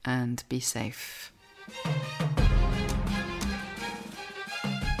love, and be safe.